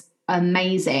looks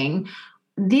amazing.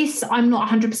 This, I'm not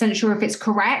 100% sure if it's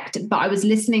correct, but I was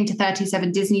listening to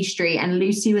 37 Disney Street and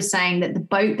Lucy was saying that the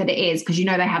boat that it is, because you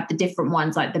know they have the different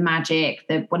ones like the Magic,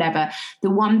 the whatever,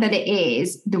 the one that it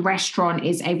is, the restaurant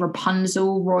is a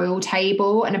Rapunzel royal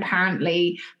table, and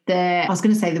apparently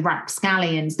the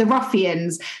rapscallions, the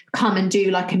ruffians come and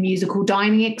do like a musical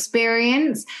dining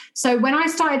experience. So when I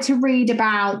started to read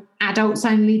about adults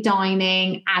only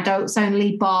dining, adults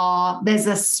only bar, there's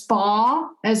a spa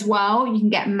as well. You can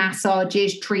get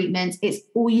massages, treatments. It's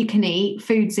all you can eat,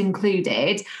 food's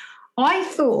included. I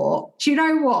thought, do you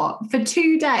know what? For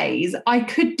 2 days, I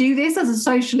could do this as a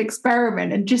social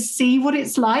experiment and just see what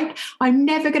it's like. I'm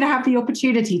never going to have the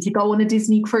opportunity to go on a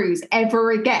Disney cruise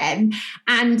ever again.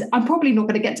 And I'm probably not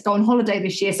going to get to go on holiday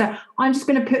this year. So I'm just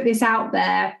going to put this out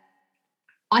there.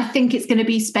 I think it's going to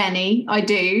be spenny. I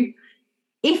do.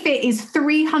 If it is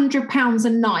 £300 a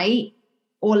night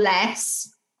or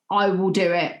less, I will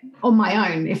do it on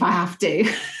my own if I have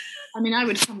to. I mean, I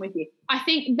would come with you. I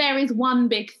think there is one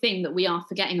big thing that we are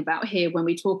forgetting about here when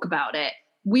we talk about it.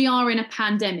 We are in a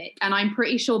pandemic, and I'm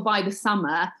pretty sure by the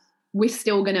summer, we're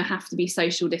still going to have to be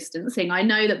social distancing. I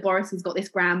know that Boris has got this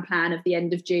grand plan of the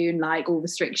end of June, like all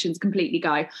restrictions completely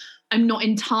go. I'm not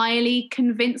entirely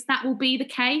convinced that will be the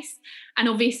case. And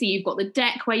obviously you've got the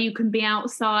deck where you can be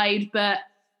outside, but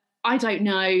I don't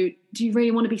know. Do you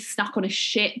really want to be stuck on a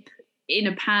ship in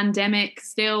a pandemic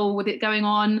still with it going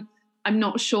on? I'm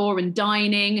not sure. And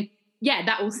dining, yeah,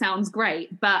 that all sounds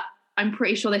great, but I'm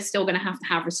pretty sure they're still going to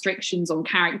have restrictions on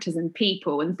characters and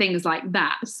people and things like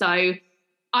that. So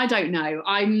I don't know.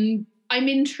 I'm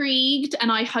intrigued,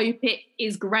 and I hope it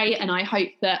is great, and I hope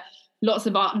that lots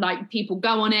of people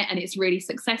go on it and it's really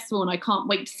successful, and I can't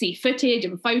wait to see footage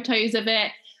and photos of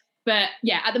it. But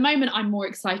yeah, at the moment, I'm more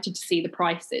excited to see the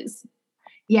prices.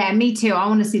 Yeah, me too. I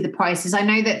want to see the prices. I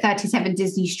know that 37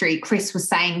 Disney Street, Chris was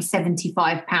saying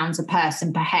 £75 a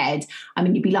person per head. I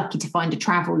mean, you'd be lucky to find a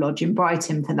travel lodge in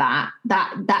Brighton for that.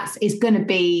 That's going to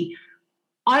be,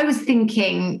 I was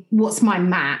thinking, what's my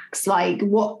max? Like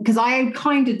what, because I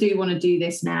kind of do want to do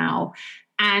this now.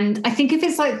 And I think if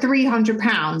it's like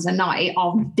 £300 a night,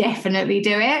 I'll definitely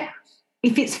do it.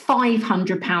 If it's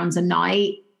 £500 a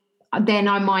night, then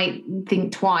I might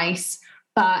think twice.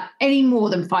 But any more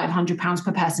than £500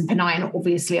 per person per night, and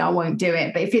obviously I won't do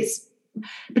it. But if it's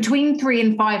between £300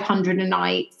 and £500 a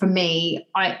night for me,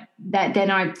 then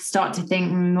I start to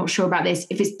think, I'm not sure about this.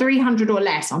 If it's £300 or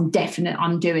less, I'm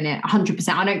doing it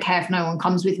 100%. I don't care if no one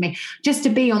comes with me, just to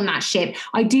be on that ship.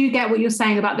 I do get what you're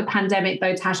saying about the pandemic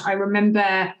though, Tash. I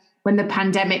remember when the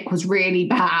pandemic was really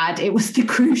bad, it was the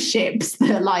cruise ships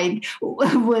that like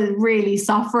were really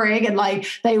suffering, and like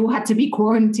they all had to be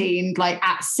quarantined like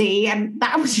at sea, and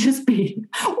that was just being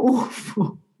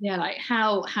awful. Yeah, like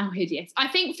how hideous. I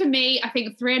think for me, I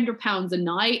think £300 a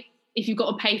night. If you've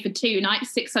got to pay for 2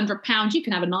 nights, £600, you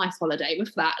can have a nice holiday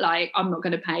with that. Like, I'm not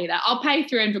going to pay that. I'll pay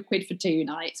 300 quid for 2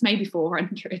 nights, maybe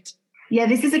 400. Yeah,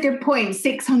 this is a good point.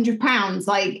 £600.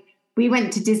 Like, we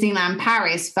went to Disneyland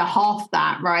Paris for half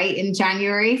that, right, in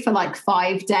January for like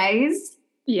 5 days.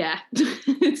 Yeah.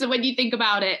 So when you think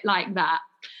about it like that,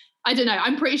 I don't know.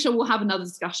 I'm pretty sure we'll have another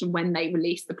discussion when they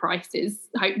release the prices,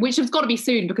 which has got to be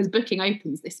soon because booking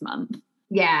opens this month.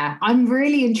 Yeah, I'm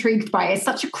really intrigued by it. It's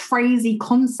such a crazy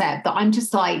concept that I'm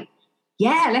just like,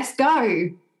 yeah, let's go.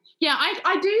 Yeah,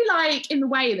 I do like in the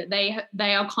way that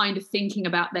they are kind of thinking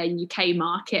about their UK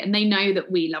market, and they know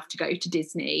that we love to go to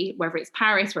Disney, whether it's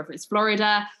Paris, whether it's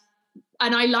Florida.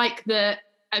 And I like that,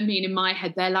 I mean, in my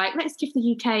head, they're like, let's give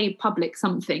the UK public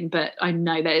something. But I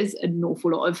know there's an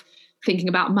awful lot of thinking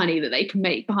about money that they can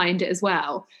make behind it as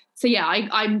well. So yeah,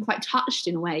 I'm quite touched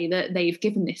in a way that they've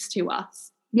given this to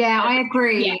us. Yeah, I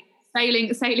agree. Yeah.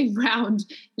 Sailing around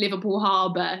Liverpool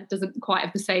Harbour doesn't quite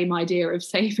have the same idea of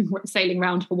sailing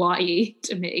around Hawaii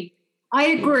to me. I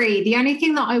agree. The only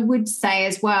thing that I would say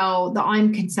as well that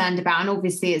I'm concerned about, and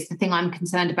obviously it's the thing I'm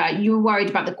concerned about, you were worried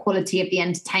about the quality of the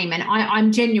entertainment.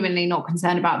 I'm genuinely not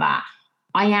concerned about that.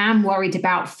 I am worried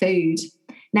about food.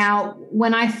 Now,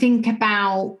 when I think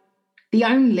about the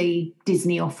only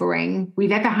Disney offering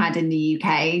we've ever had in the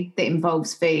UK that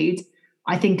involves food,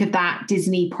 I think of that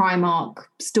Disney Primark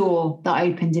store that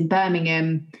opened in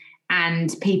Birmingham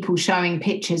and people showing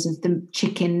pictures of the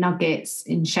chicken nuggets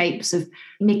in shapes of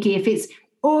Mickey. If it's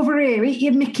over here, eat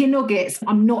your Mickey nuggets,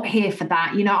 I'm not here for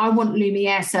that. You know, I want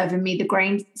Lumiere serving me the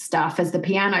grain stuff as the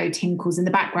piano tinkles in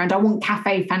the background. I want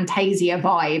Cafe Fantasia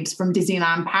vibes from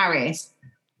Disneyland Paris.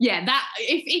 Yeah, that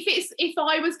if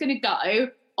I was going to go,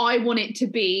 I want it to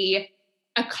be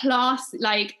a class,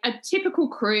 like a typical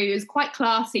cruise, quite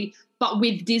classy, but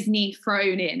with Disney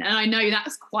thrown in. And I know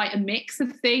that's quite a mix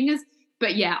of things,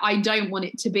 but yeah, I don't want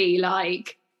it to be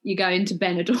like you go into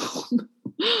Benidorm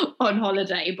on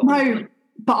holiday. But no,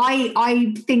 but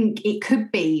I think it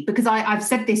could be, because I've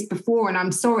said this before, and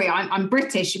I'm sorry, I'm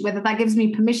British, whether that gives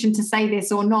me permission to say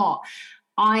this or not.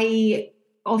 I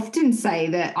often say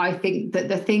that I think that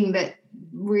the thing that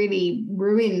really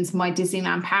ruins my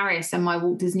Disneyland Paris and my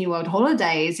Walt Disney World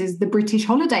holidays is the British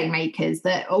holiday makers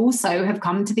that also have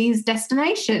come to these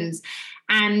destinations.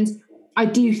 And I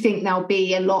do think there'll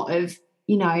be a lot of,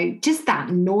 you know, just that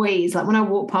noise. Like when I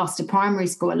walk past a primary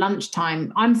school at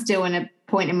lunchtime, I'm still in a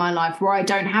point in my life where I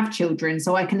don't have children,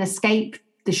 so I can escape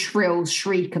the shrill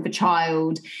shriek of a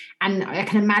child. And I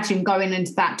can imagine going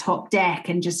into that top deck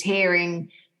and just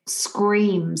hearing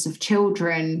screams of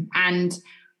children. And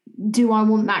do I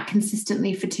want that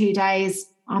consistently for 2 days?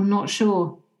 I'm not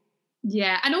sure.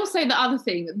 Yeah. And also the other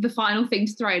thing, the final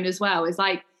thing's thrown as well is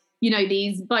like, you know,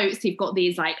 these boats, you've got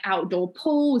these like outdoor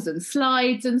pools and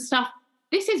slides and stuff.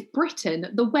 This is Britain,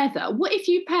 the weather. What if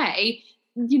you pay,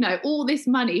 you know, all this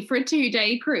money for a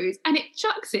 2-day cruise and it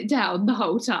chucks it down the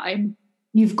whole time?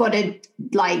 You've got to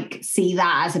like see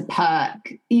that as a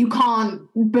perk. You can't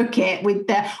book it with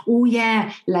the, oh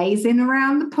yeah, lazing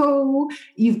around the pool.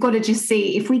 You've got to just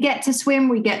see, if we get to swim,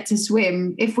 we get to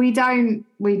swim. If we don't,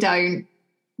 we don't.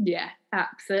 Yeah,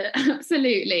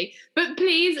 absolutely. But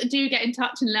please do get in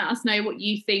touch and let us know what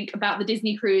you think about the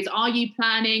Disney cruise. Are you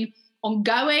planning on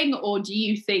going, or do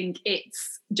you think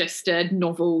it's just a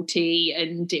novelty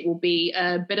and it will be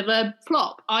a bit of a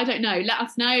flop? I don't know. Let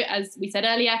us know. As we said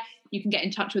earlier, you can get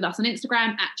in touch with us on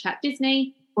Instagram at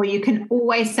ChatDisney. Or you can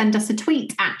always send us a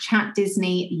tweet at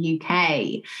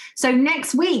ChatDisneyUK. So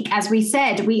next week, as we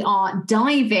said, we are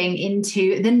diving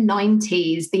into the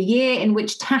 90s, the year in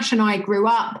which Tash and I grew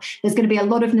up. There's going to be a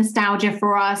lot of nostalgia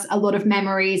for us, a lot of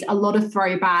memories, a lot of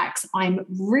throwbacks. I'm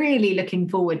really looking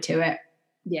forward to it.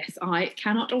 Yes, I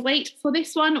cannot wait for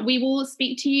this one. We will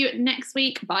speak to you next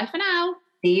week. Bye for now.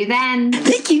 See you then.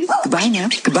 Thank you. Goodbye now.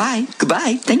 Goodbye.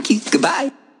 Goodbye. Thank you.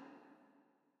 Goodbye.